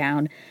weighing you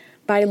down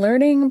by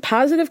learning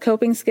positive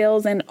coping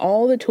skills and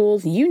all the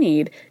tools you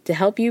need to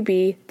help you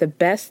be the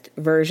best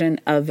version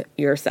of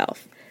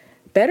yourself.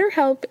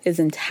 BetterHelp is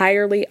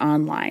entirely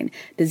online,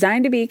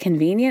 designed to be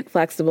convenient,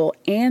 flexible,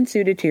 and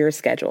suited to your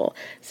schedule.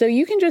 So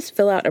you can just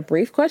fill out a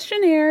brief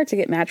questionnaire to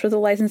get matched with a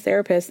licensed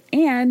therapist,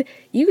 and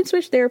you can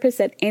switch therapists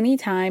at any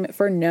time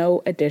for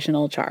no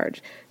additional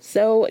charge.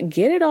 So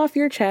get it off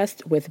your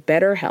chest with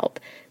BetterHelp.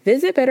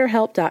 Visit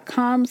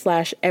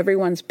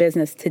BetterHelp.com/everyone's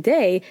business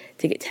today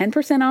to get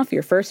 10% off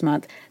your first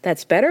month.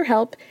 That's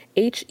BetterHelp,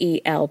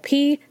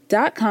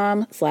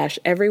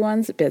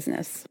 HELP.com/everyone's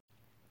business.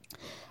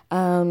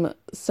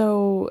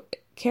 So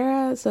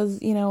Kara says,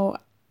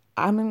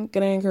 I'm going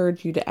to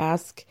encourage you to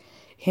ask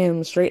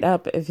him straight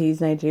up if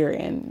he's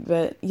Nigerian.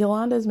 But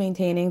Yolanda's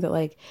maintaining that,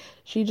 like,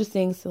 she just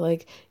thinks that,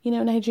 like,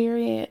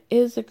 Nigeria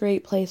is a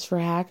great place for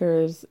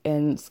hackers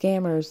and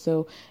scammers.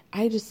 So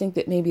I just think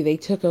that maybe they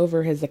took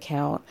over his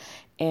account.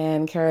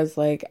 And Kara's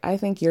like, I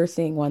think you're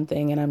seeing one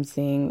thing and I'm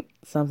seeing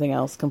something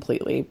else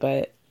completely.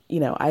 But,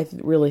 I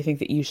really think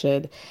that you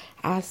should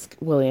ask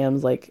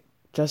Williams, like,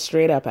 just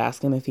straight up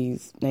ask him if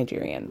he's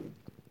Nigerian.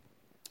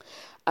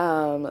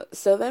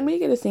 So then we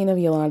get a scene of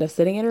Yolanda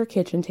sitting at her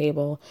kitchen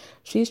table.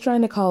 She's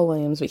trying to call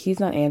Williams, but he's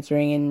not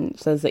answering and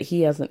says that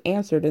he hasn't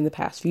answered in the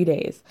past few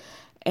days.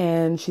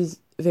 And she's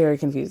very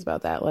confused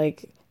about that.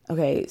 Like,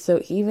 okay,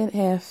 so even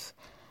if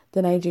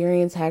the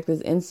Nigerians hacked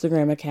his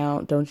Instagram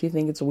account, don't you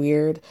think it's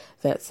weird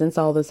that since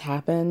all this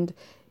happened,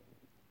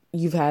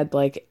 you've had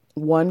like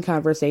one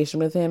conversation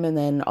with him and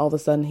then all of a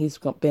sudden he's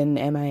been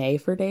MIA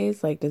for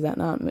days? Like, does that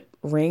not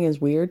ring as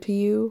weird to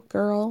you,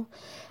 girl?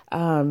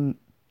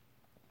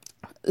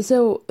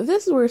 So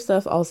this is where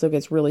stuff also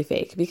gets really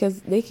fake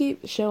because they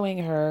keep showing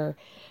her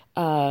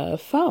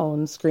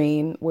phone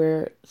screen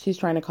where she's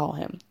trying to call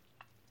him.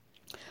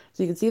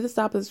 So you can see the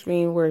top of the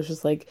screen where it's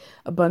just like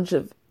a bunch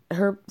of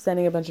her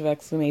sending a bunch of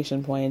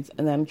exclamation points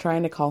and then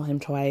trying to call him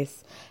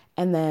twice.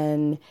 And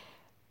then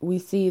we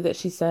see that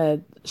she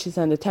sent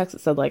a text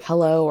that said like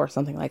hello or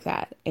something like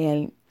that.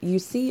 And you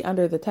see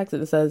under the text that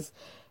it says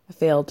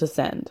failed to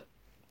send.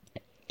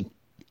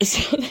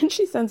 So then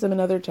she sends him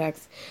another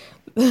text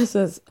that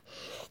says,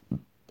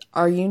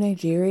 are you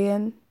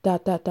Nigerian? ...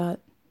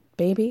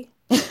 baby?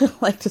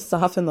 Like to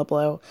soften the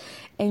blow.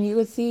 And you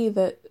would see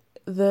that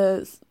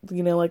the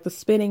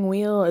spinning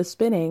wheel is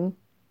spinning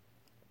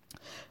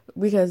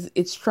because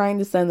it's trying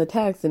to send the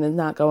text and it's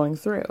not going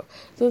through.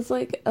 So it's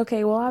like,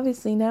 okay, well,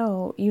 obviously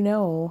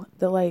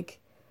that like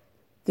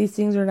these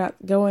things are not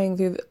going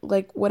through,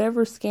 like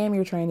whatever scam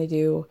you're trying to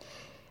do,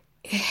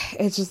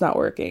 it's just not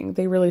working.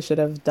 They really should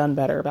have done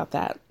better about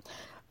that.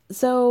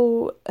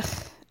 So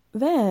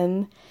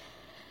then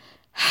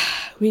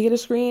we get a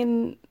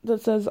screen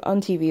that says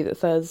on TV that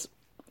says,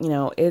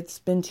 it's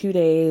been 2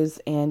 days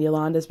and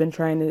Yolanda's been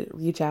trying to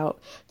reach out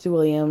to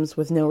Williams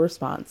with no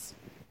response.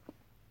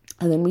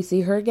 And then we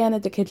see her again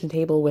at the kitchen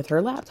table with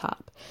her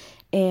laptop.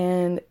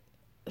 And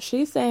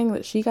she's saying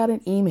that she got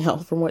an email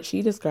from what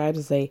she describes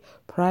as a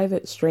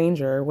private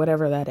stranger,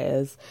 whatever that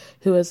is,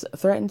 who has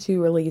threatened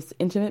to release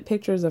intimate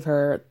pictures of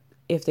her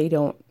if they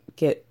don't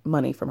get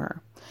money from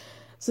her.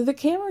 So the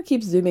camera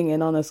keeps zooming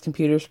in on this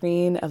computer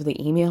screen of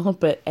the email,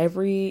 but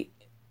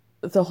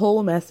the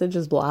whole message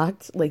is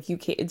blocked. Like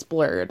it's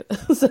blurred.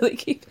 So they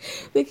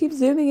keep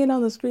zooming in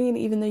on the screen,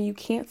 even though you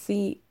can't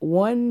see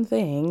one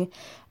thing.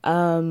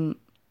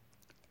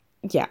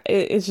 Yeah,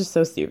 it's just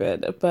so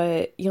stupid.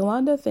 But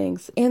Yolanda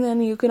thinks, and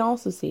then you can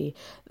also see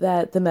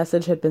that the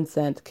message had been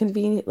sent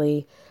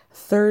conveniently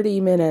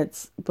 30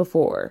 minutes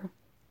before.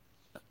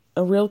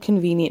 A real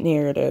convenient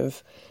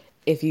narrative,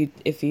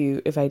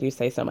 if I do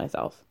say so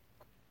myself.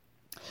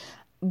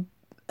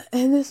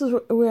 And this is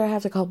where I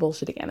have to call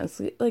bullshit again. It's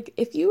like,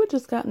 if you had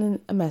just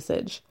gotten a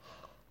message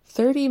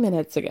 30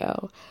 minutes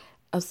ago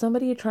of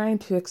somebody trying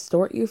to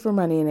extort you for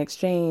money in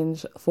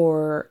exchange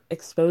for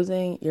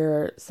exposing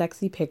your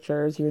sexy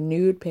pictures, your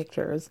nude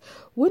pictures,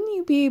 wouldn't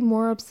you be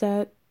more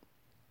upset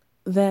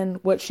than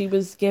what she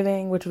was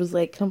giving, which was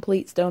like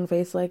complete stone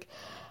face? Like,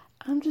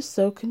 I'm just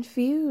so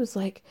confused.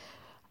 Like,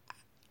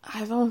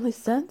 I've only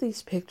sent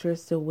these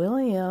pictures to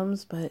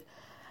Williams, but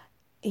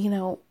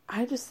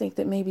I just think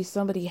that maybe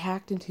somebody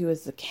hacked into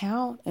his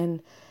account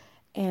and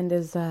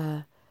is,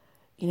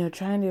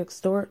 trying to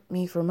extort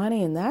me for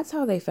money. And that's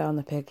how they found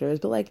the pictures.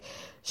 But like,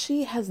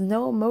 she has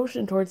no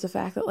emotion towards the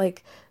fact that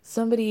like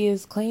somebody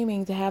is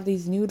claiming to have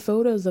these nude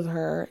photos of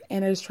her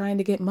and is trying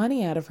to get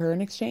money out of her in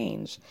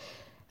exchange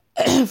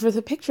for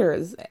the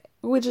pictures,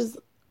 which is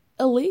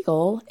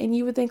illegal. And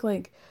you would think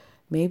like,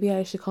 maybe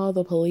I should call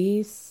the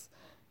police.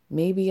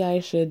 Maybe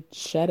I should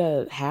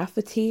shed half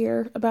a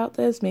tear about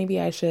this. Maybe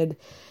I should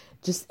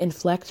just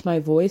inflect my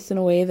voice in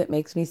a way that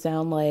makes me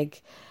sound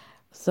like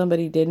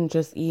somebody didn't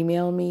just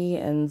email me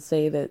and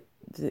say that,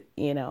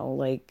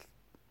 like,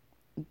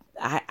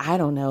 I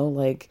don't know,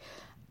 like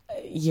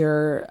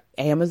your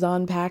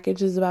Amazon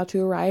package is about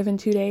to arrive in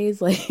 2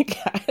 days. Like,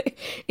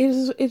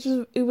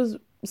 it was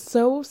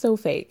so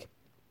fake.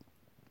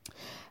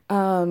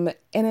 And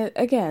it,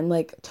 again,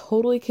 like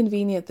totally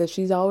convenient that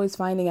she's always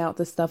finding out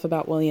this stuff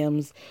about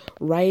Williams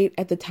right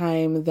at the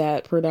time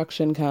that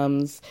production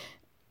comes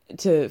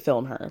to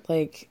film her.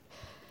 Like,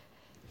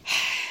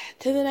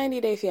 to the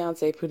 90 Day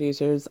Fiancé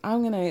producers,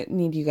 I'm going to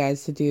need you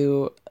guys to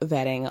do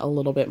vetting a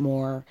little bit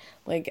more.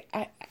 Like,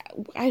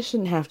 I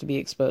shouldn't have to be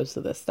exposed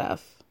to this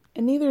stuff.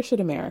 And neither should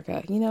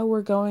America.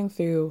 We're going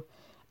through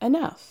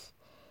enough.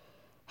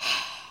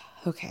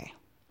 Okay.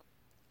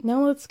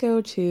 Now let's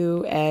go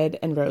to Ed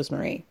and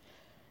Rosemary.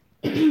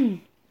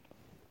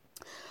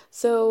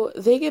 So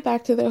they get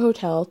back to their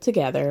hotel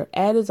together.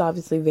 Ed is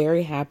obviously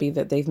very happy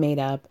that they've made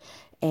up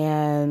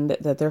and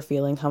that they're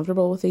feeling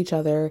comfortable with each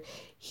other.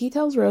 He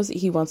tells Rose that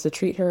he wants to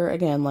treat her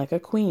again like a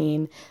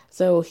queen.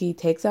 So he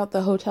takes out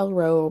the hotel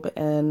robe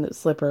and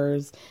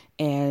slippers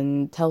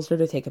and tells her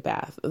to take a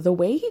bath. The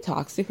way he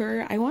talks to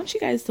her, I want you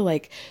guys to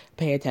like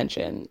pay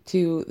attention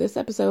to this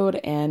episode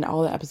and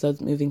all the episodes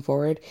moving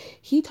forward.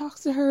 He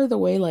talks to her the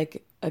way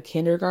like a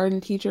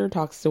kindergarten teacher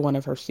talks to one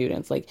of her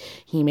students. Like,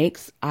 he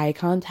makes eye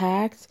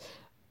contact,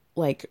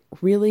 like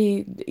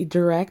really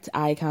direct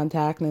eye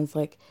contact, and it's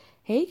like,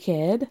 hey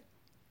kid,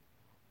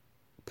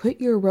 put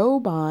your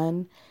robe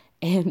on,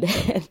 and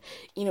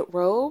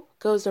robe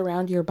goes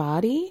around your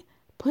body,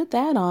 put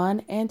that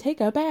on and take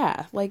a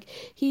bath. Like,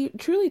 he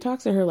truly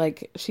talks to her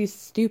like she's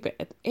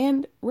stupid.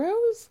 And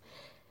Rose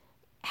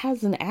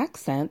has an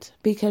accent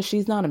because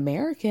she's not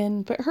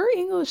American, but her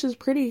English is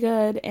pretty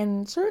good,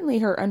 and certainly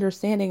her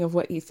understanding of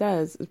what he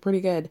says is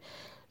pretty good.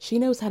 She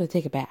knows how to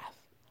take a bath.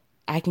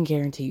 I can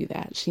guarantee you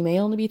that. She may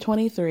only be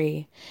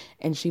 23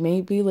 and she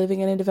may be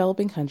living in a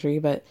developing country,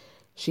 but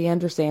she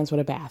understands what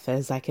a bath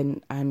is.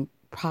 I'm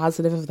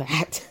positive of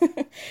that.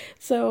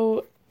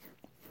 So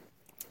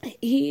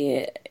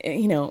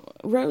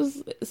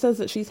Rose says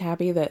that she's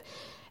happy that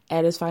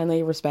Ed is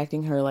finally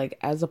respecting her, like,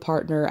 as a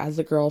partner, as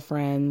a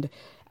girlfriend,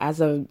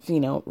 as a,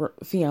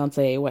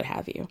 fiance, what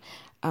have you.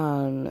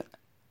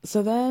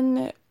 So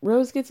then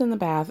Rose gets in the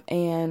bath,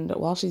 and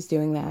while she's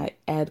doing that,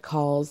 Ed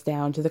calls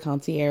down to the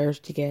concierge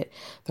to get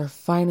their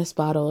finest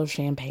bottle of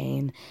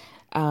champagne.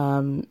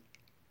 And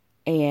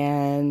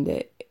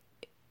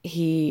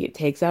he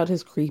takes out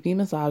his creepy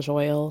massage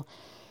oil.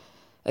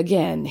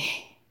 Again,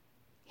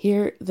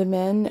 here, the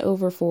men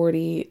over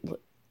 40,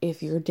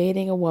 if you're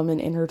dating a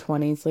woman in her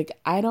 20s, like,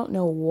 I don't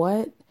know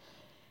what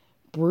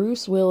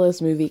Bruce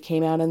Willis movie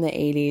came out in the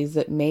 80s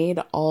that made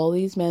all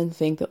these men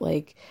think that,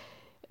 like,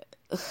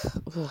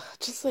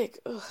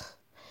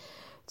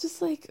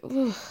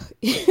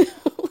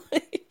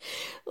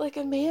 like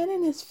a man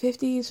in his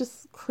 50s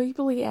just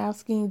creepily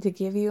asking to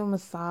give you a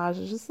massage.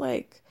 It's just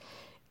like,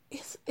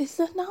 is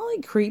that not,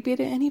 like, creepy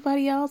to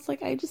anybody else?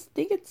 Like, I just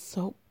think it's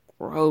so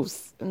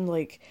gross and,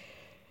 like,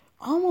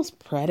 almost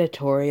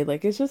predatory.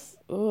 Like, it's just,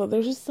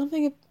 there's just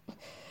something,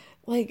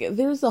 like,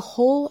 there's a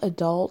whole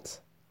adult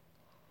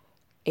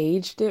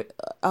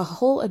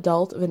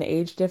of an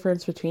age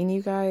difference between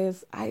you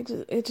guys.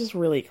 It just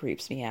really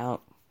creeps me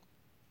out.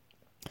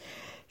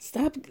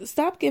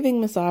 Stop giving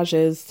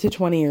massages to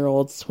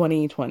 20-year-olds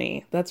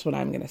 2020. That's what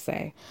I'm gonna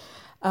say.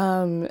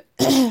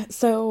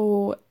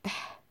 So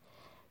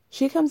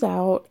she comes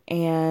out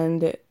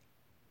and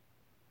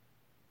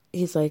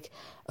he's like,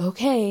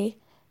 okay,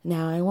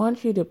 now I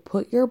want you to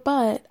put your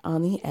butt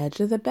on the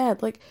edge of the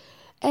bed. Like,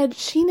 Ed,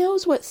 she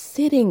knows what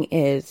sitting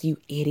is, you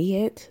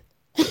idiot.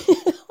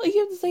 Like, you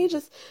have to say,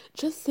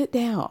 just sit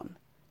down.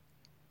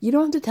 You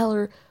don't have to tell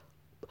her,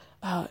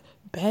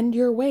 bend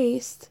your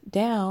waist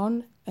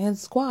down and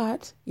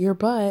squat your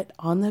butt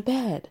on the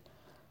bed,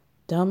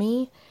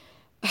 dummy.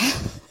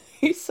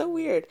 He's so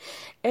weird.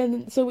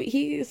 And so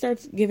he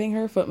starts giving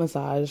her a foot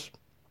massage.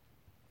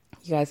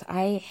 You guys,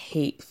 I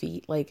hate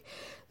feet. Like,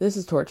 this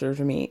is torture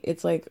for me.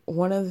 It's like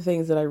one of the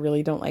things that I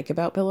really don't like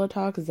about Pillow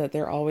Talk is that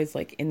they're always,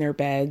 like, in their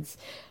beds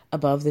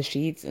above the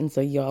sheets, and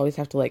so you always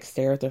have to, like,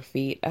 stare at their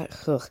feet.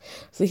 Ugh.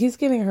 So he's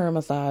giving her a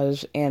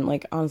massage, and,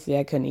 like, honestly,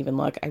 I couldn't even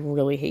look. I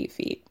really hate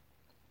feet.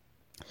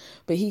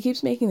 But he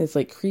keeps making this,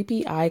 like,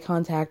 creepy eye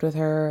contact with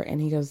her, and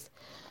he goes,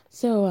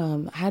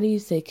 so, how do you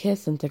say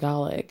kiss in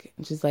Tagalog?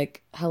 And she's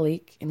like,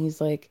 halik. And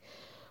he's like,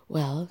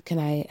 well, can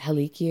I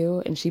halik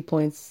you? And she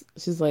points,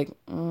 she's like,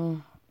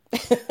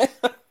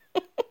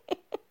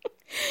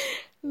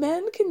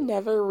 Men can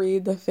never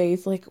read the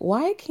face. Like,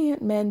 why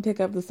can't men pick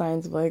up the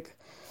signs of, like,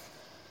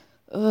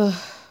 ugh.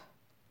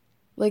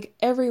 Like,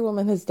 every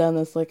woman has done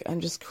this. Like,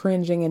 I'm just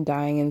cringing and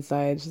dying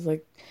inside. She's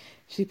like,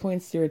 she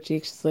points to her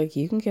cheek. She's like,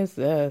 you can kiss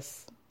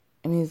this.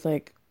 And he's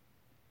like,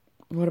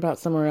 what about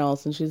somewhere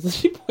else? And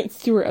she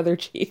points to her other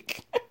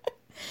cheek.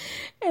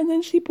 And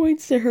then she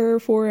points to her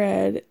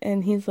forehead.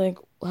 And he's like,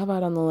 well, how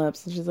about on the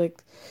lips? And she's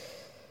like,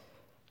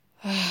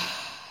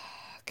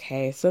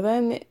 okay. So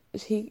then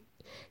he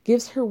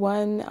gives her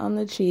one on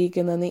the cheek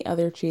and then the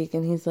other cheek.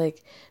 And he's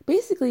like,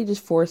 basically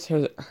just forced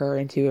her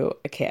into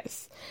a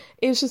kiss.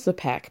 It's just a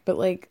peck. But,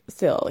 like,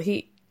 still,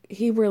 he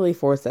really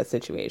forced that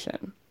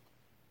situation.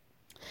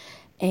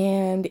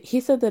 And he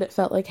said that it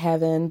felt like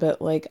heaven,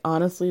 but, like,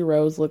 honestly,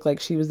 Rose looked like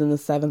she was in the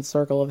seventh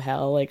circle of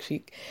hell. Like,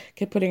 she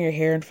kept putting her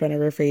hair in front of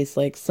her face,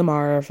 like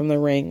Samara from The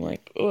Ring.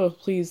 Like, oh,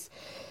 please,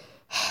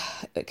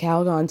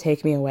 Calgon,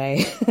 take me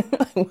away.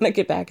 I want to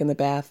get back in the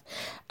bath.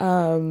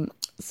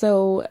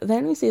 So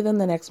then we see them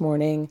the next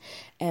morning,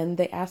 and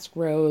they ask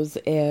Rose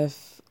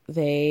if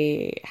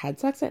they had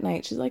sex at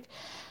night. She's like,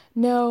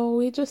 no,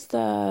 we just,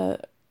 we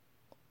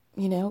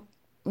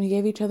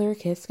gave each other a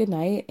kiss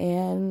goodnight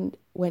and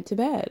went to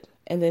bed.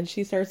 And then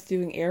she starts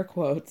doing air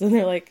quotes, and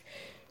they're like,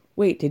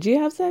 wait, did you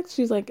have sex?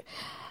 She's like,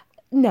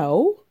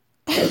 no.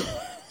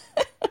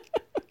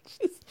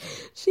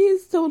 She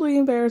is totally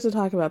embarrassed to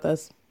talk about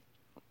this.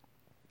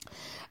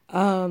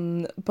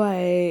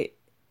 But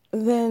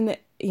then,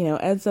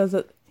 Ed says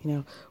that,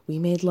 we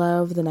made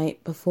love the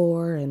night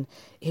before and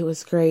it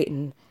was great.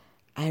 And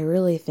I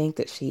really think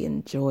that she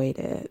enjoyed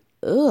it.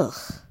 Ugh,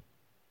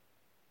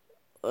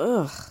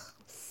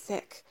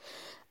 sick.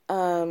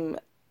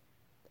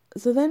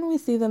 So then we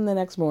see them the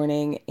next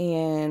morning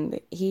and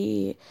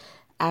he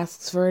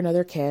asks for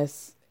another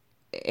kiss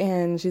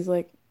and she's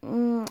like,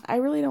 I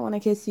really don't want to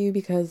kiss you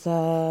because,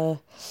 what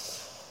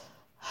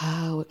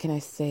can I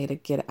say to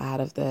get out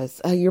of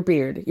this? Your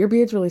beard. Your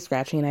beard's really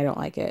scratchy and I don't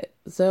like it.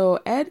 So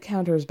Ed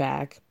counters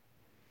back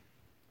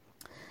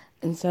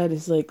and said,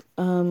 he's like,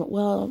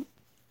 well,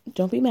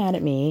 don't be mad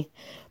at me,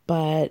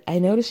 but I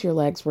noticed your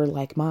legs were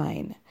like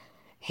mine.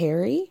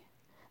 Hairy?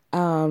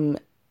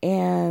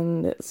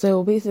 And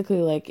so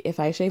basically, like, if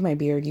I shave my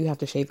beard, you have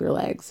to shave your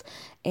legs.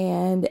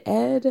 And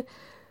Ed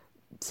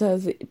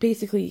says,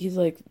 basically, he's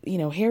like, you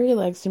know, hairy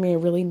legs to me are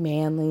really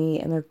manly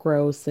and they're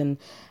gross and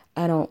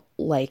I don't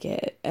like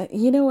it.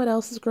 You know what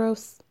else is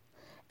gross?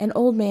 An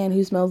old man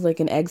who smells like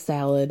an egg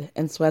salad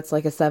and sweats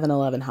like a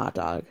 7-Eleven hot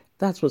dog.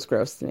 That's what's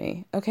gross to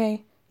me.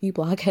 Okay? You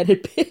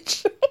blockheaded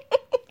bitch.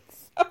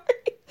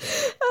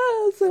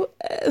 Sorry.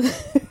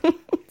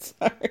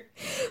 Sorry.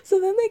 So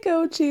then they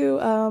go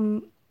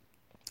to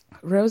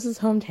Rose's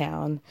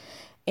hometown,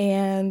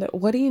 and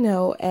what do you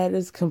know? Ed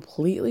is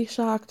completely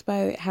shocked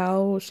by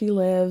how she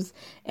lives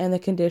and the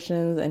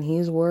conditions, and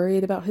he's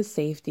worried about his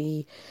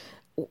safety.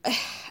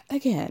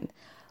 Again,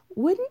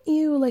 wouldn't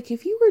you, like,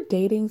 if you were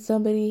dating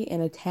somebody in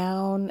a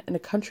town, in a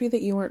country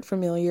that you weren't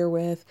familiar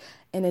with,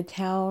 in a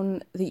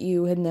town that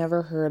you had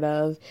never heard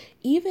of,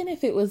 even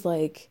if it was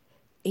like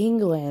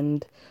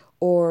England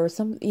or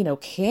some, you know,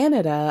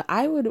 Canada,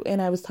 I would,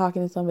 and I was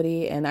talking to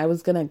somebody and I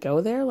was gonna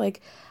go there,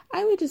 like,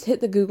 I would just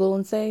hit the Google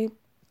and say,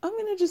 I'm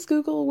gonna just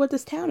Google what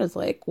this town is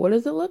like. What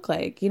does it look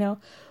like? You know,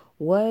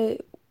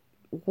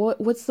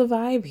 what's the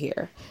vibe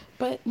here?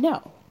 But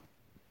no.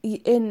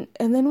 And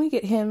then we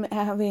get him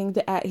having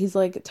to, he's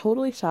like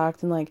totally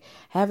shocked and like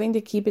having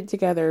to keep it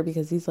together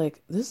because he's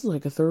like, this is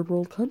like a third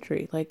world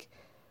country. Like,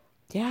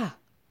 yeah,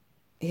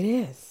 it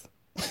is.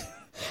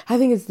 I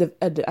think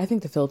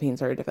the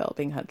Philippines are a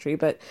developing country,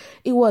 but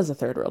it was a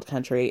third world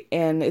country,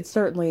 and it's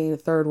certainly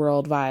third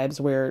world vibes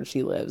where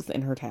she lives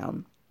in her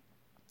town.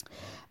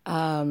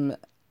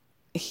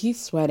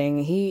 He's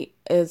sweating. He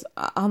is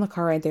on the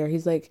car right there.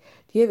 He's like,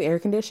 do you have air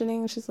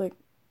conditioning? She's like,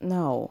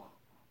 no,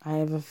 I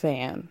have a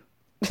fan.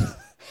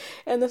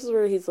 And this is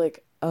where he's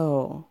like,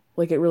 oh,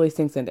 like it really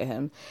sinks into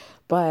him.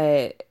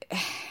 But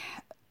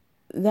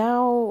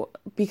now,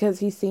 because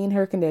he's seen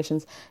her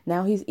conditions,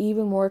 now he's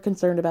even more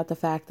concerned about the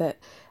fact that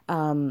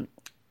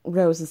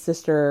Rose's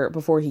sister,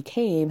 before he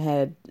came,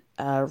 had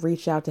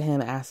reached out to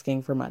him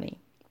asking for money.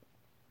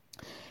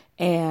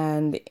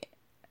 And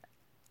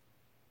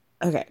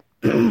okay.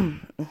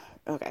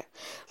 Okay.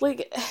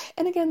 Like,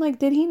 and again, like,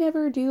 did he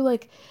never do,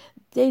 like,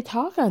 they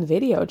talk on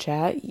video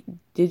chat.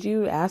 Did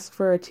you ask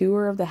for a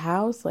tour of the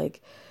house?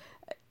 Like,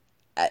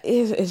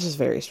 it's just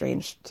very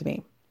strange to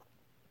me.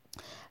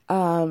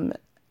 And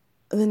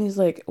then he's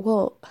like,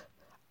 well,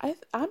 I'm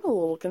a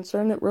little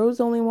concerned that Rose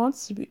only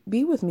wants to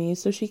be with me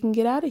so she can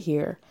get out of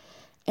here.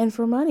 And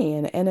for money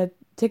and a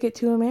ticket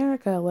to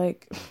America.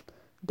 Like,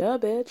 duh,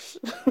 bitch.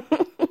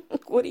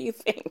 What do you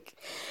think?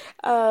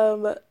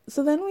 So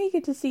then we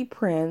get to see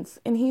Prince,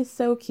 and he's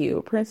so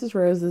cute. Prince is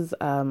Rose's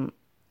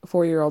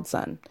 4-year-old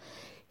son.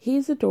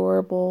 He's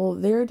adorable.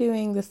 They're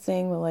doing this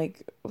thing where,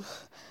 like,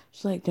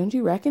 she's like, don't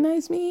you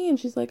recognize me? And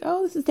she's like,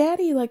 oh, this is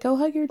daddy. Like, go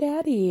hug your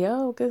daddy.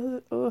 Oh,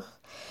 good.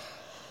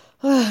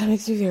 It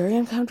makes me very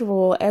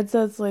uncomfortable. Ed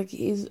says, like,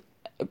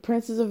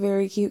 Prince is a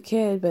very cute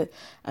kid, but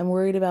I'm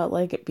worried about,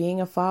 like, being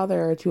a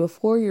father to a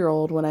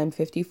 4-year-old when I'm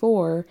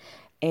 54.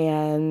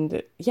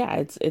 And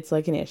yeah, it's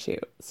like an issue.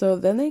 So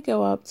then they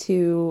go up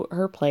to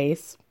her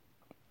place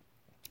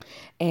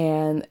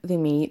and they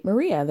meet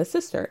Maria, the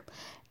sister.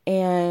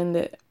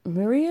 And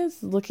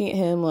Maria's looking at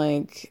him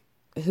like,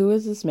 who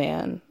is this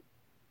man?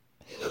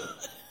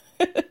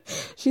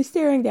 She's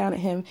staring down at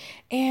him.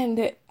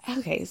 And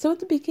okay, so at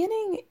the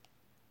beginning,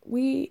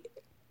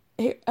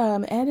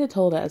 Ed had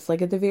told us,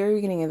 like at the very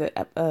beginning of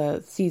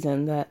the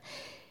season, that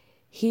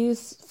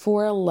he's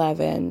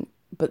 4'11",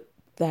 but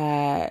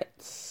that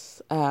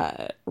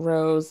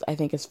Rose, I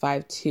think, is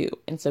 5'2".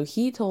 And so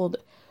he told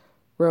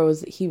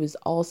Rose he was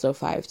also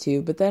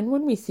 5'2". But then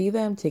when we see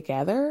them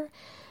together,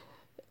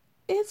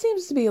 it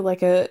seems to be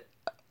like a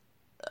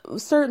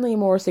certainly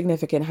more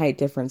significant height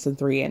difference than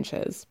 3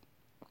 inches.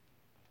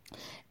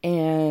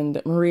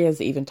 And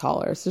Maria's even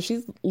taller. So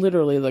she's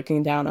literally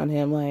looking down on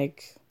him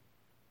like,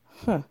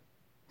 huh.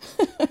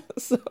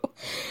 So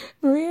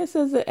Maria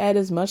says that Ed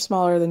is much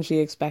smaller than she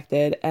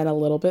expected and a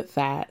little bit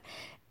fat.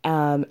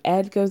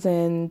 Ed goes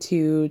in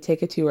to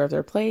take a tour of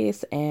their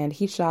place, and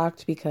he's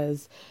shocked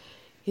because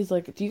he's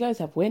like, do you guys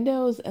have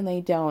windows? And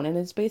they don't. And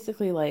it's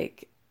basically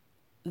like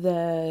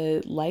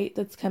the light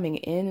that's coming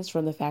in is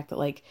from the fact that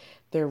like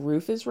their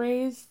roof is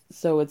raised.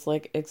 So it's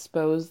like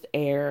exposed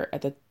air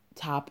at the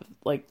top of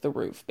like the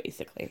roof,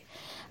 basically.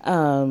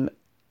 And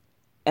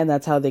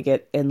that's how they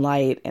get in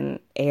light and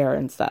air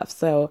and stuff.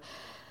 So,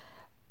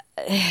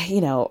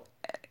 you know,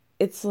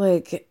 it's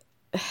like,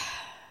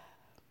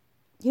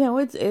 you know,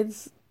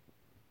 it's,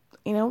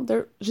 you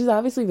know, she's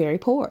obviously very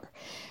poor.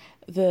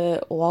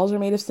 The walls are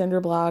made of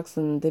cinder blocks,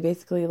 and they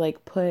basically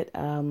like put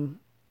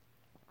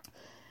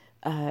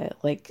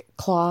like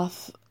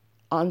cloth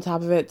on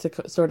top of it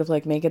to sort of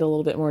like make it a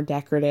little bit more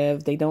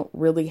decorative. They don't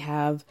really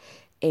have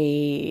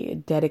a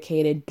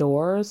dedicated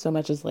door so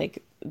much as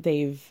like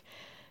they've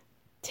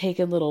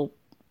taken little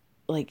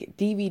like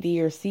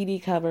DVD or CD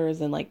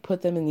covers and like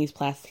put them in these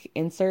plastic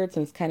inserts,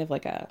 and it's kind of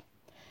like a,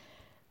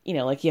 you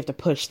know, like you have to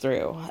push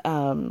through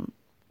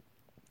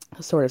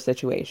sort of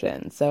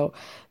situation. So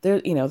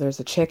there, you know, there's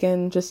a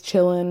chicken just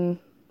chilling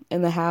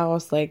in the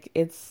house. Like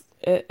it's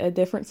a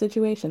different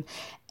situation.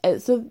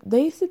 So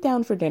they sit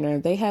down for dinner.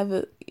 They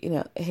have, you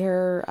know,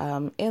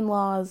 her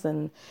in-laws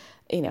and,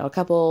 you know, a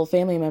couple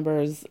family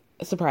members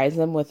surprise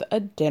them with a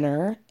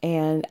dinner.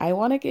 And I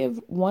want to give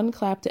one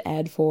clap to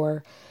Ed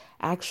for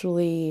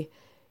actually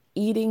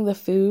eating the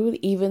food,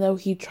 even though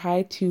he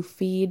tried to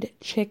feed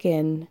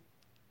chicken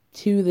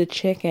to the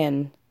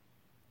chicken.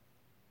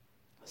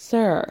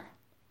 Sir.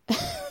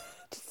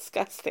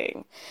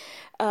 Disgusting.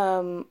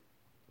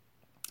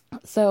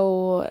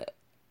 So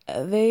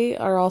they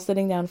are all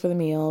sitting down for the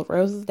meal.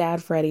 Rose's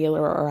dad, Freddie,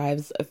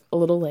 arrives a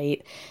little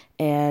late,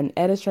 and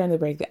Ed is trying to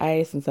break the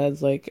ice and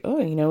says, like,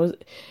 oh, you know,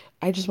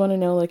 I just want to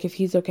know, like, if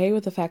he's okay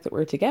with the fact that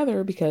we're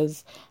together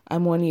because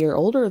I'm 1 year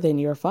older than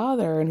your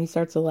father. And he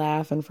starts to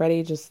laugh, and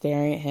Freddie just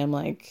staring at him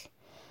like,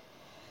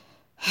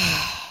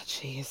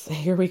 jeez,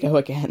 here we go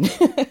again.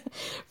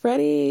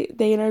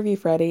 They interview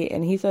Freddie,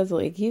 and he says,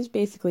 like, he's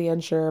basically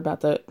unsure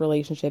about the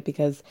relationship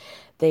because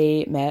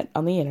they met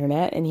on the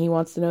internet, and he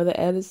wants to know that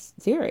Ed is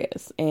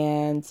serious.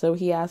 And so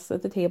he asks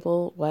at the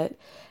table what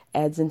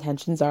Ed's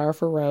intentions are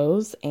for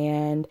Rose,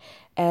 and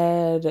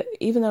Ed,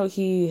 even though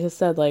he has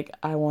said, like,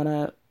 I want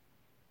to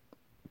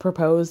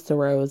propose to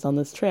Rose on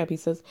this trip, he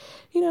says,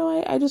 you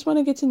know, I just want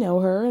to get to know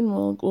her, and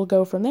we'll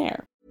go from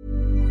there.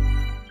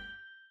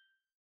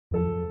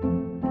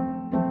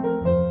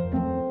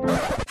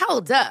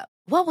 Hold up.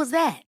 What was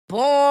that?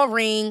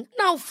 Boring.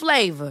 No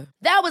flavor.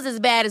 That was as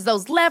bad as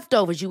those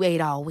leftovers you ate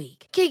all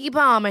week. Keke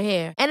Palmer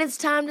here, and it's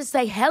time to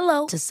say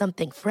hello to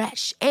something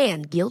fresh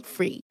and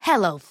guilt-free.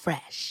 Hello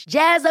Fresh.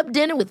 Jazz up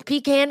dinner with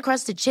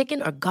pecan-crusted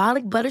chicken or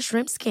garlic butter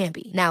shrimp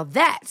scampi. Now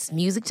that's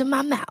music to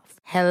my mouth.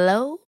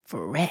 Hello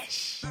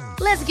Fresh.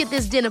 Let's get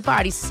this dinner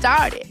party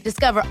started.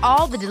 Discover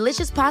all the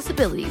delicious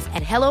possibilities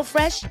at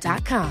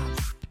HelloFresh.com.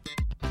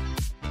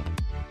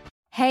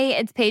 Hey,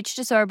 it's Paige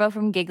DeSorbo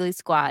from Giggly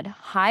Squad.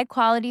 High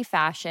quality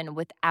fashion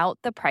without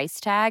the price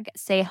tag.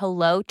 Say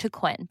hello to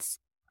Quince.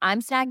 I'm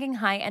snagging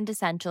high-end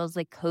essentials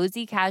like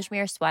cozy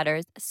cashmere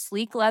sweaters,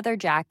 sleek leather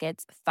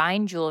jackets,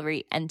 fine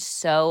jewelry, and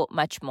so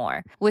much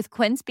more. With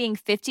Quince being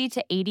 50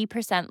 to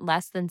 80%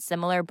 less than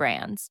similar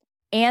brands.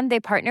 And they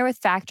partner with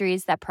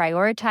factories that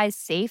prioritize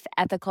safe,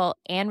 ethical,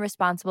 and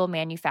responsible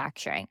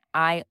manufacturing.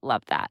 I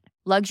love that.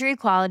 Luxury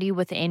quality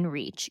within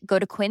reach. Go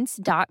to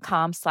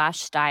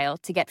quince.com/style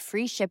to get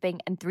free shipping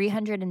and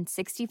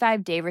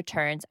 365-day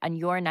returns on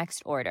your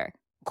next order.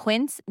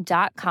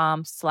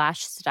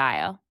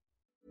 Quince.com/style.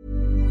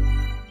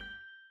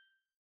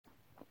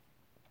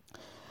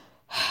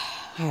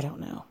 I don't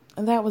know.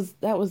 And that was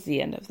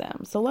the end of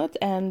them. So let's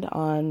end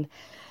on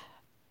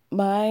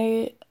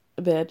my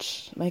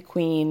bitch, my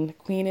queen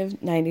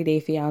of 90 Day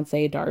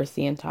Fiance,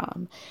 Darcy and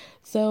Tom.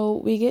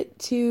 So we get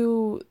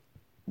to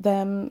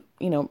them,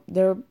 you know,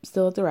 they're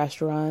still at the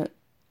restaurant.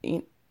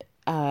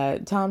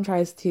 Tom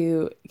tries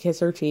to kiss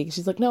her cheek.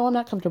 She's like, no, I'm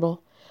not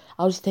comfortable.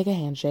 I'll just take a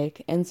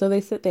handshake. And so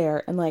they sit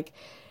there, and like,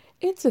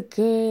 it's a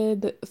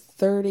good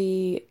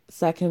 30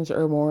 seconds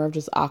or more of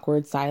just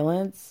awkward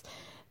silence.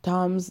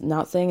 Tom's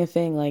not saying a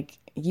thing. Like,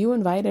 you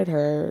invited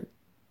her.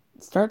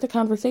 Start the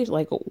conversation.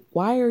 Like,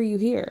 why are you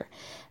here?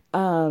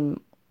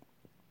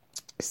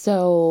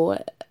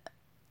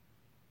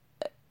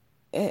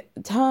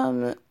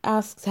 Tom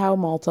asks how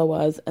Malta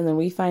was, and then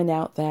we find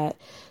out that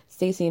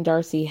Stacy and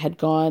Darcy had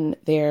gone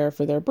there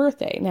for their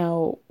birthday.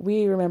 Now,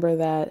 we remember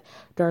that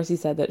Darcy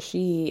said that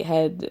she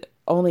had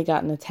only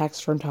gotten a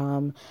text from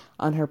Tom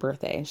on her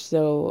birthday.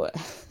 So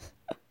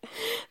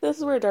this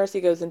is where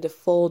Darcy goes into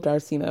full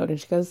Darcy mode, and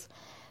she goes,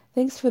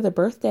 thanks for the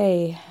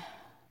birthday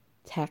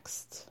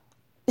text.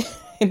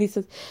 And he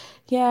says,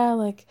 yeah,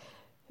 like,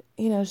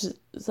 you know,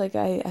 it's like,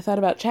 I thought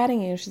about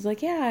chatting you. She's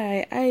like,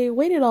 yeah, I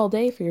waited all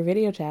day for your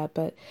video chat,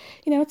 but,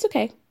 you know, it's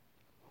okay.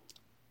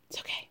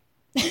 It's okay.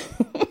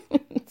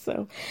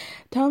 So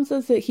Tom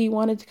says that he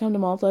wanted to come to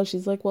Malta.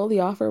 She's like, well, the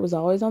offer was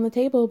always on the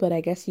table, but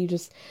I guess you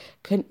just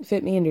couldn't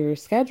fit me into your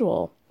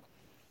schedule.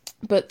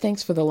 But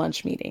thanks for the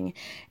lunch meeting.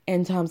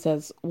 And Tom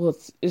says, well,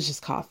 it's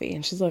just coffee.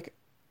 And she's like,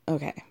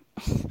 okay.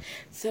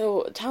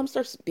 So Tom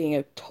starts being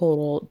a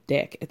total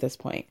dick at this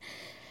point.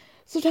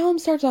 So Tom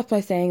starts off by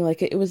saying,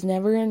 like, it was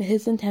never in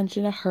his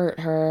intention to hurt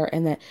her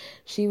and that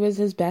she was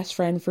his best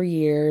friend for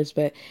years,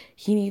 but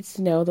he needs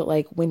to know that,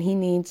 like, when he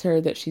needs her,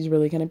 that she's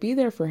really going to be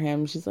there for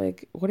him. She's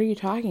like, what are you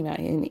talking about?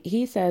 And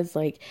he says,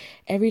 like,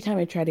 every time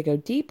I try to go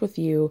deep with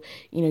you,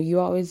 you know,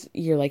 you're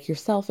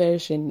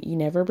selfish and you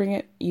never,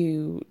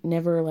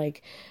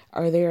 like,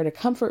 are there to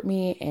comfort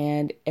me,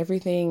 and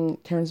everything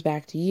turns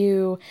back to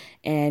you,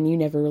 and you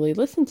never really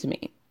listen to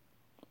me.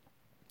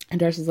 And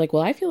Darcy's like,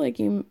 well, I feel like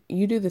you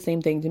do the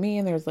same thing to me.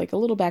 And there's like a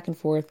little back and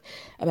forth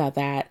about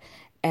that.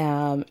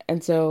 And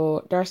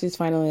so Darcy's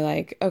finally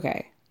like,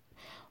 okay,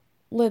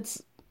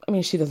 let's I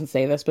mean, she doesn't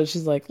say this, but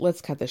she's like,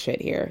 let's cut the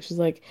shit here. She's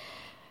like,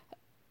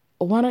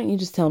 why don't you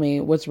just tell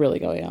me what's really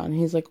going on? And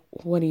he's like,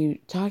 what are you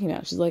talking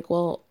about? She's like,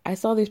 well, I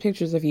saw these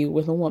pictures of you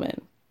with a woman.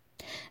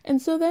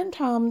 And so then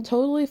Tom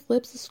totally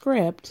flips the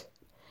script.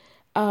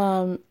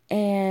 And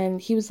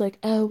he was like,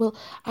 oh, well,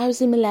 I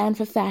was in Milan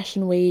for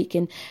Fashion Week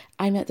and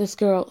I met this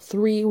girl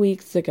 3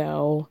 weeks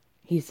ago,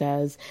 he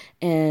says,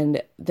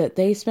 and that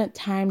they spent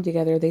time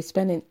together. They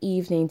spent an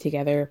evening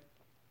together.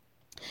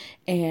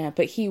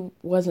 But he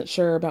wasn't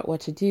sure about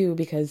what to do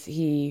because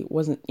he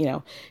wasn't,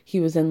 he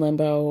was in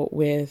limbo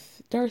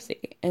with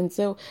Darcy. And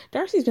so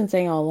Darcy's been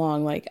saying all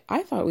along, like,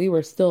 I thought we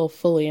were still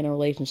fully in a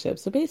relationship.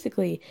 So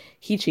basically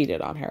he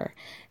cheated on her.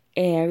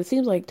 And it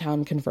seems like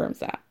Tom confirms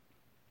that.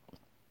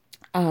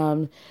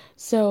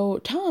 So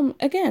Tom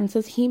again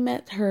says he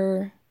met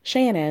her,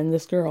 Shannon,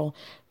 this girl,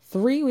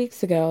 3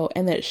 weeks ago,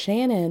 and that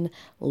Shannon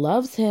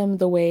loves him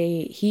the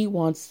way he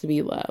wants to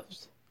be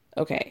loved.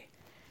 Okay.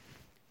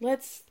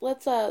 Let's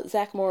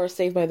Zach Morris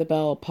Saved by the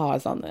Bell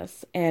pause on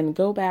this and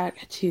go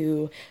back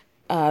to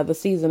the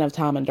season of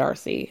Tom and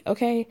Darcy.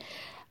 Okay,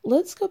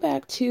 let's go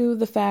back to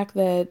the fact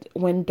that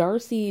when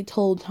Darcy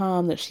told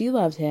Tom that she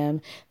loved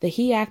him, that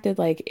he acted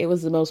like it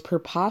was the most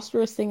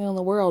preposterous thing in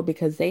the world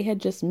because they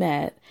had just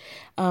met.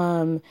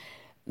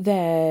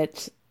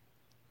 That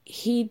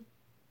he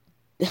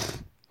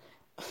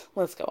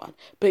let's go on.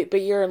 But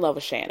you're in love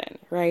with Shannon,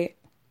 right?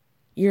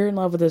 You're in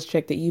love with this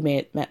chick that you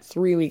met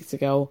 3 weeks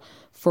ago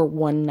for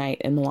one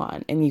night in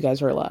Milan, and you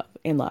guys are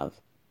in love.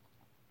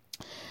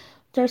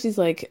 Darcy's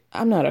like,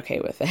 I'm not okay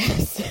with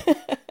this.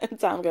 And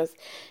Tom goes,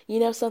 you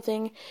know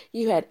something?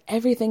 You had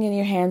everything in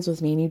your hands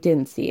with me and you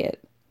didn't see it.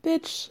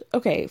 Bitch,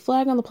 okay,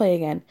 flag on the play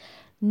again.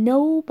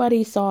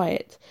 Nobody saw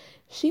it.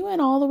 She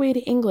went all the way to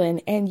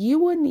England and you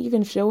wouldn't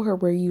even show her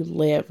where you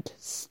lived,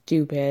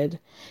 stupid.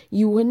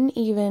 You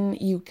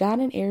got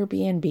an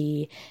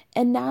Airbnb,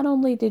 and not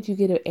only did you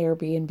get an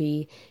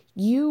Airbnb,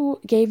 you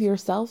gave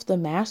yourself the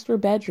master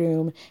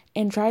bedroom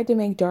and tried to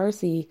make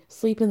Darcy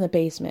sleep in the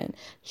basement.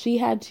 She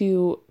had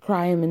to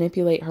cry and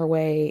manipulate her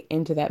way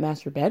into that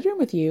master bedroom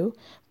with you,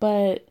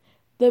 but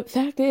the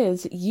fact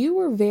is, you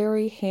were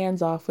very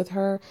hands-off with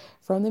her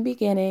from the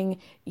beginning.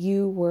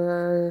 You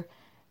were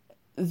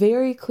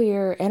very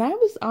clear, and I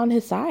was on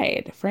his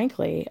side,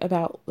 frankly,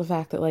 about the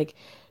fact that, like,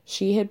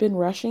 she had been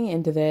rushing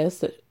into this,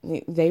 that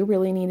they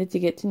really needed to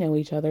get to know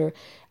each other.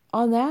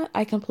 On that,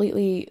 I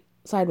completely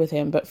side with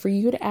him, but for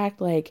you to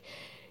act like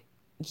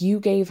you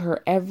gave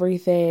her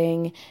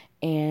everything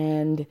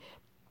and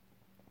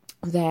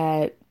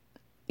that,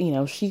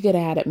 she could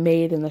have had it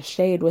made in the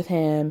shade with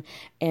him,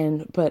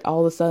 but all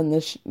of a sudden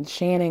this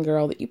Shannon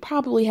girl that you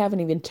probably haven't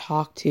even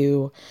talked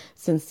to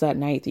since that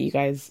night that you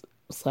guys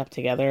slept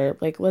together,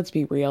 like, let's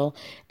be real,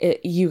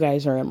 you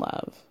guys are in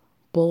love.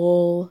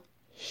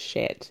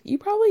 Bullshit. You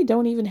probably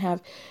don't even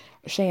have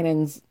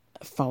Shannon's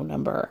phone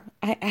number.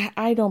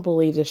 I don't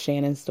believe the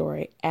Shannon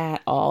story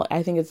at all.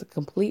 I think it's a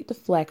complete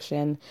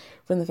deflection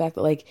from the fact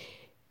that, like,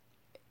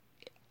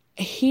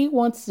 he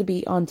wants to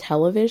be on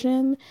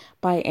television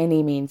by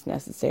any means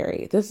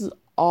necessary. This is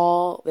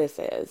all this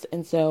is.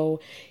 And so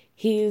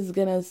he's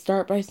gonna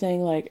start by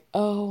saying, like,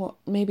 oh,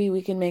 maybe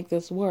we can make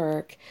this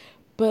work,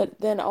 but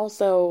then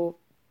also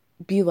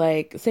be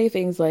like, say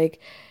things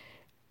like,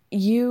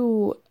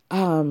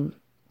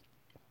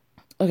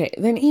 okay,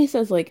 then he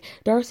says, like,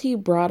 Darcy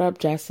brought up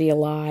Jessie a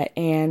lot,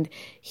 and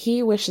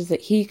he wishes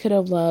that he could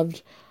have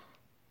loved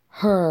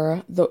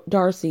her,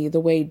 Darcy,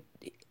 the way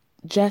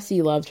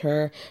Jessie loved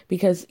her,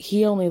 because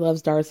he only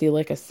loves Darcy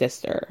like a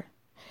sister.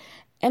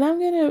 And I'm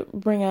going to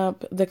bring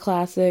up the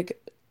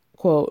classic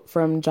quote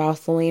from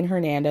Jocelyn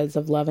Hernandez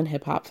of Love and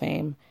Hip Hop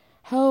fame.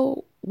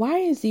 Ho, why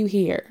is you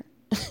here?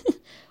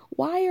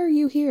 Why are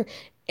you here?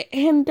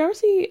 And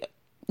Darcy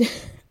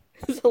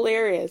is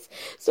hilarious.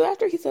 So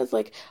after he says,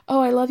 like, oh,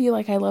 I love you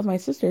like I love my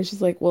sister,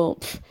 she's like, well,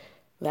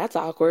 that's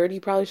awkward.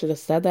 You probably should have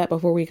said that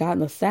before we got in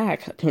the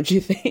sack, don't you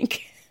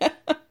think?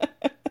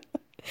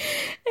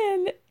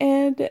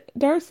 and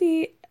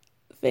Darcy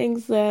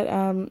thinks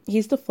that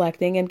he's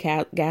deflecting and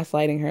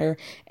gaslighting her.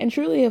 And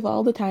truly, of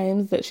all the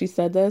times that she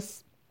said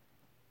this,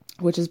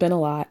 which has been a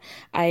lot,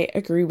 I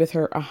agree with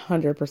her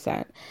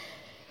 100%.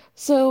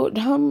 So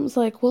Tom's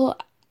like, well,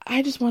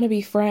 I just want to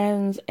be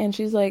friends. And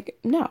she's like,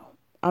 no,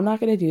 I'm not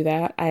going to do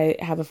that. I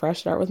have a fresh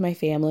start with my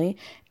family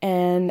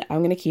and I'm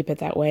going to keep it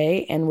that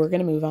way. And we're going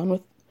to move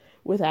on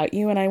without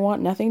you. And I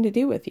want nothing to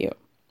do with you.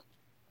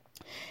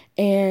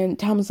 And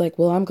Tom's like,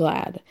 well, I'm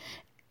glad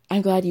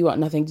you want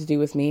nothing to do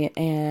with me.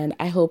 And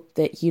I hope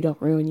that you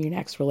don't ruin your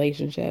next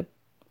relationship.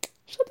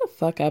 Shut the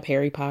fuck up,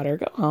 Harry Potter.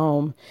 Go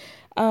home.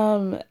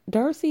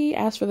 Darcy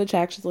asked for the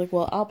check. She's like,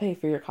 well, I'll pay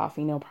for your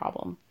coffee. No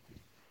problem.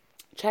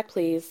 Check,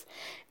 please.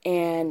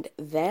 And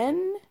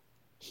then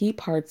he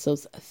parts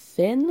those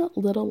thin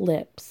little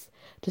lips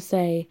to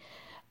say,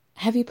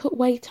 have you put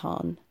weight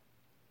on?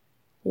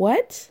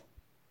 What?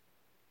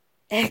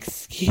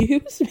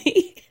 Excuse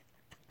me?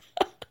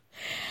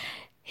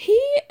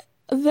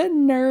 The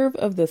nerve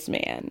of this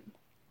man.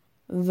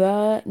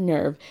 The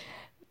nerve.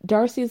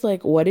 Darcy's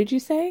like, what did you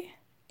say?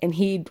 and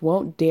he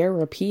won't dare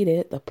repeat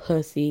it, the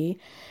pussy.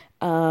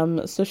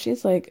 So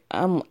she's like,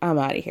 I'm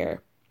out of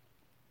here.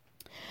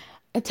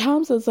 And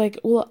Tom says like,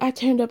 well, I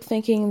turned up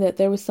thinking that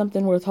there was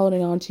something worth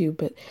holding on to,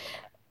 but,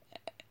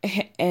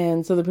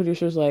 and so the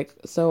producer's like,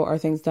 so are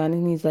things done?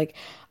 And he's like,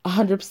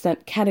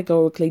 100%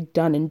 categorically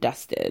done and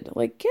dusted.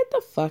 Like, get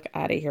the fuck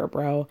out of here,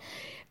 bro.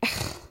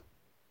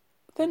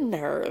 The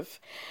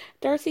nerve.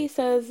 Darcy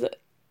says that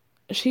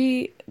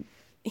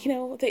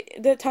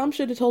Tom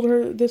should have told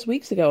her this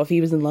weeks ago if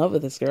he was in love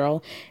with this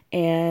girl.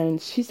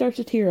 And she starts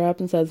to tear up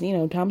and says,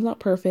 Tom's not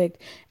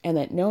perfect and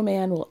that no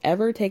man will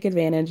ever take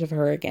advantage of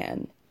her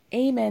again.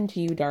 Amen to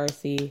you,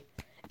 Darcy.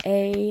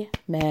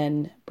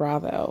 Amen.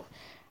 Bravo.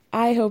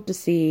 I hope to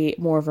see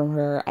more from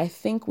her. I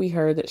think we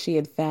heard that she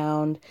had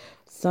found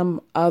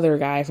some other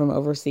guy from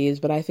overseas,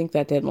 but I think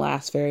that didn't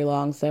last very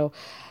long. So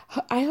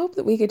I hope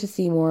that we get to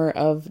see more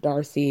of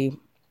Darcy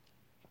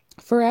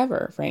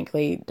forever,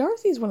 frankly.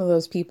 Darcy's one of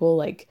those people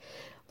like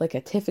a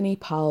Tiffany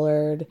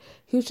Pollard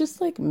who's just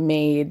like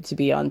made to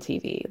be on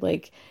TV.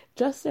 Like,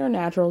 just their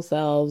natural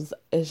selves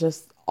is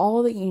just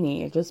all that you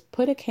need. Just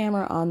put a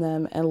camera on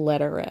them and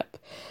let her rip.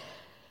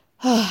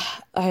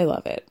 I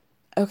love it.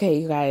 Okay,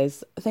 you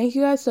guys, thank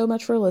you guys so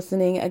much for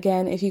listening.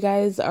 Again, if you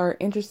guys are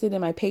interested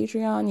in my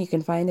Patreon, you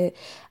can find it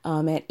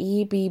at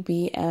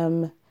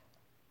patreon.com/EBBM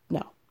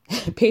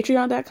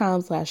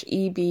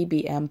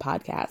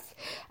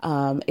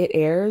podcast. It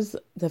airs,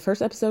 the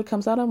first episode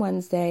comes out on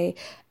Wednesday,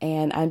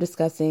 and I'm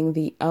discussing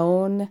the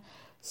OWN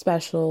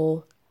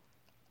special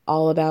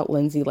all about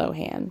Lindsay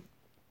Lohan.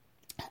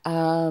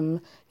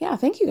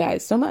 Thank you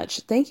guys so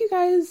much. Thank you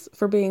guys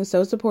for being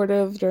so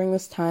supportive during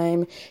this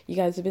time. You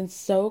guys have been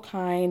so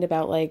kind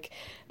about like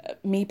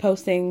me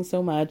posting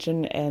so much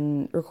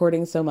and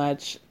recording so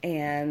much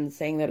and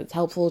saying that it's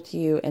helpful to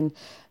you. And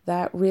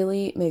that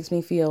really makes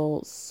me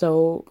feel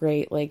so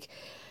great. Like,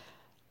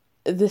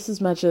 this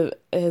is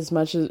as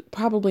much as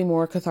probably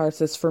more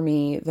catharsis for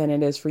me than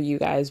it is for you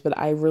guys. But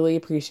I really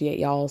appreciate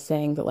y'all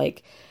saying that,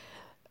 like,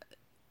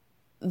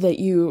 that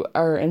you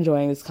are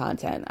enjoying this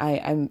content.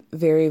 I'm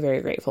very, very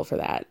grateful for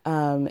that.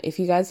 If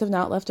you guys have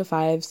not left a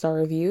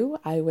 5-star review,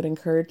 I would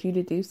encourage you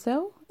to do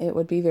so. It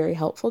would be very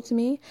helpful to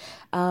me.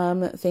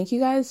 Thank you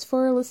guys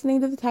for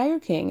listening to the Tiger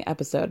King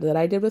episode that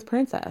I did with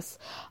Princess.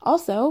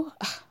 Also,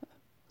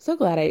 so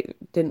glad I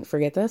didn't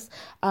forget this.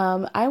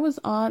 I was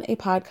on a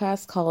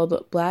podcast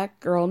called Black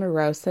Girl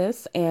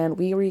Neurosis, and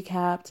we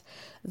recapped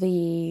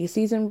the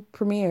season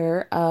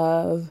premiere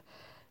of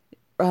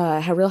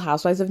Real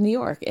Housewives of New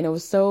York, and it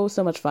was so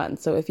much fun.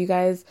 So if you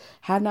guys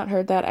have not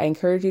heard that, I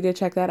encourage you to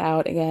check that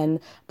out.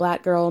 Again,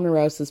 Black Girl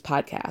Neurosis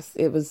podcast.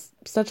 It was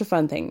such a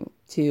fun thing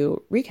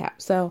to recap.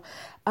 So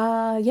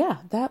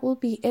that will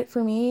be it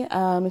for me.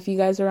 If you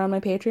guys are on my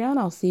Patreon,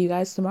 I'll see you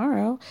guys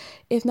tomorrow.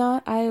 If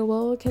not, I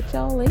will catch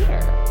y'all later.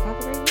 Have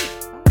a great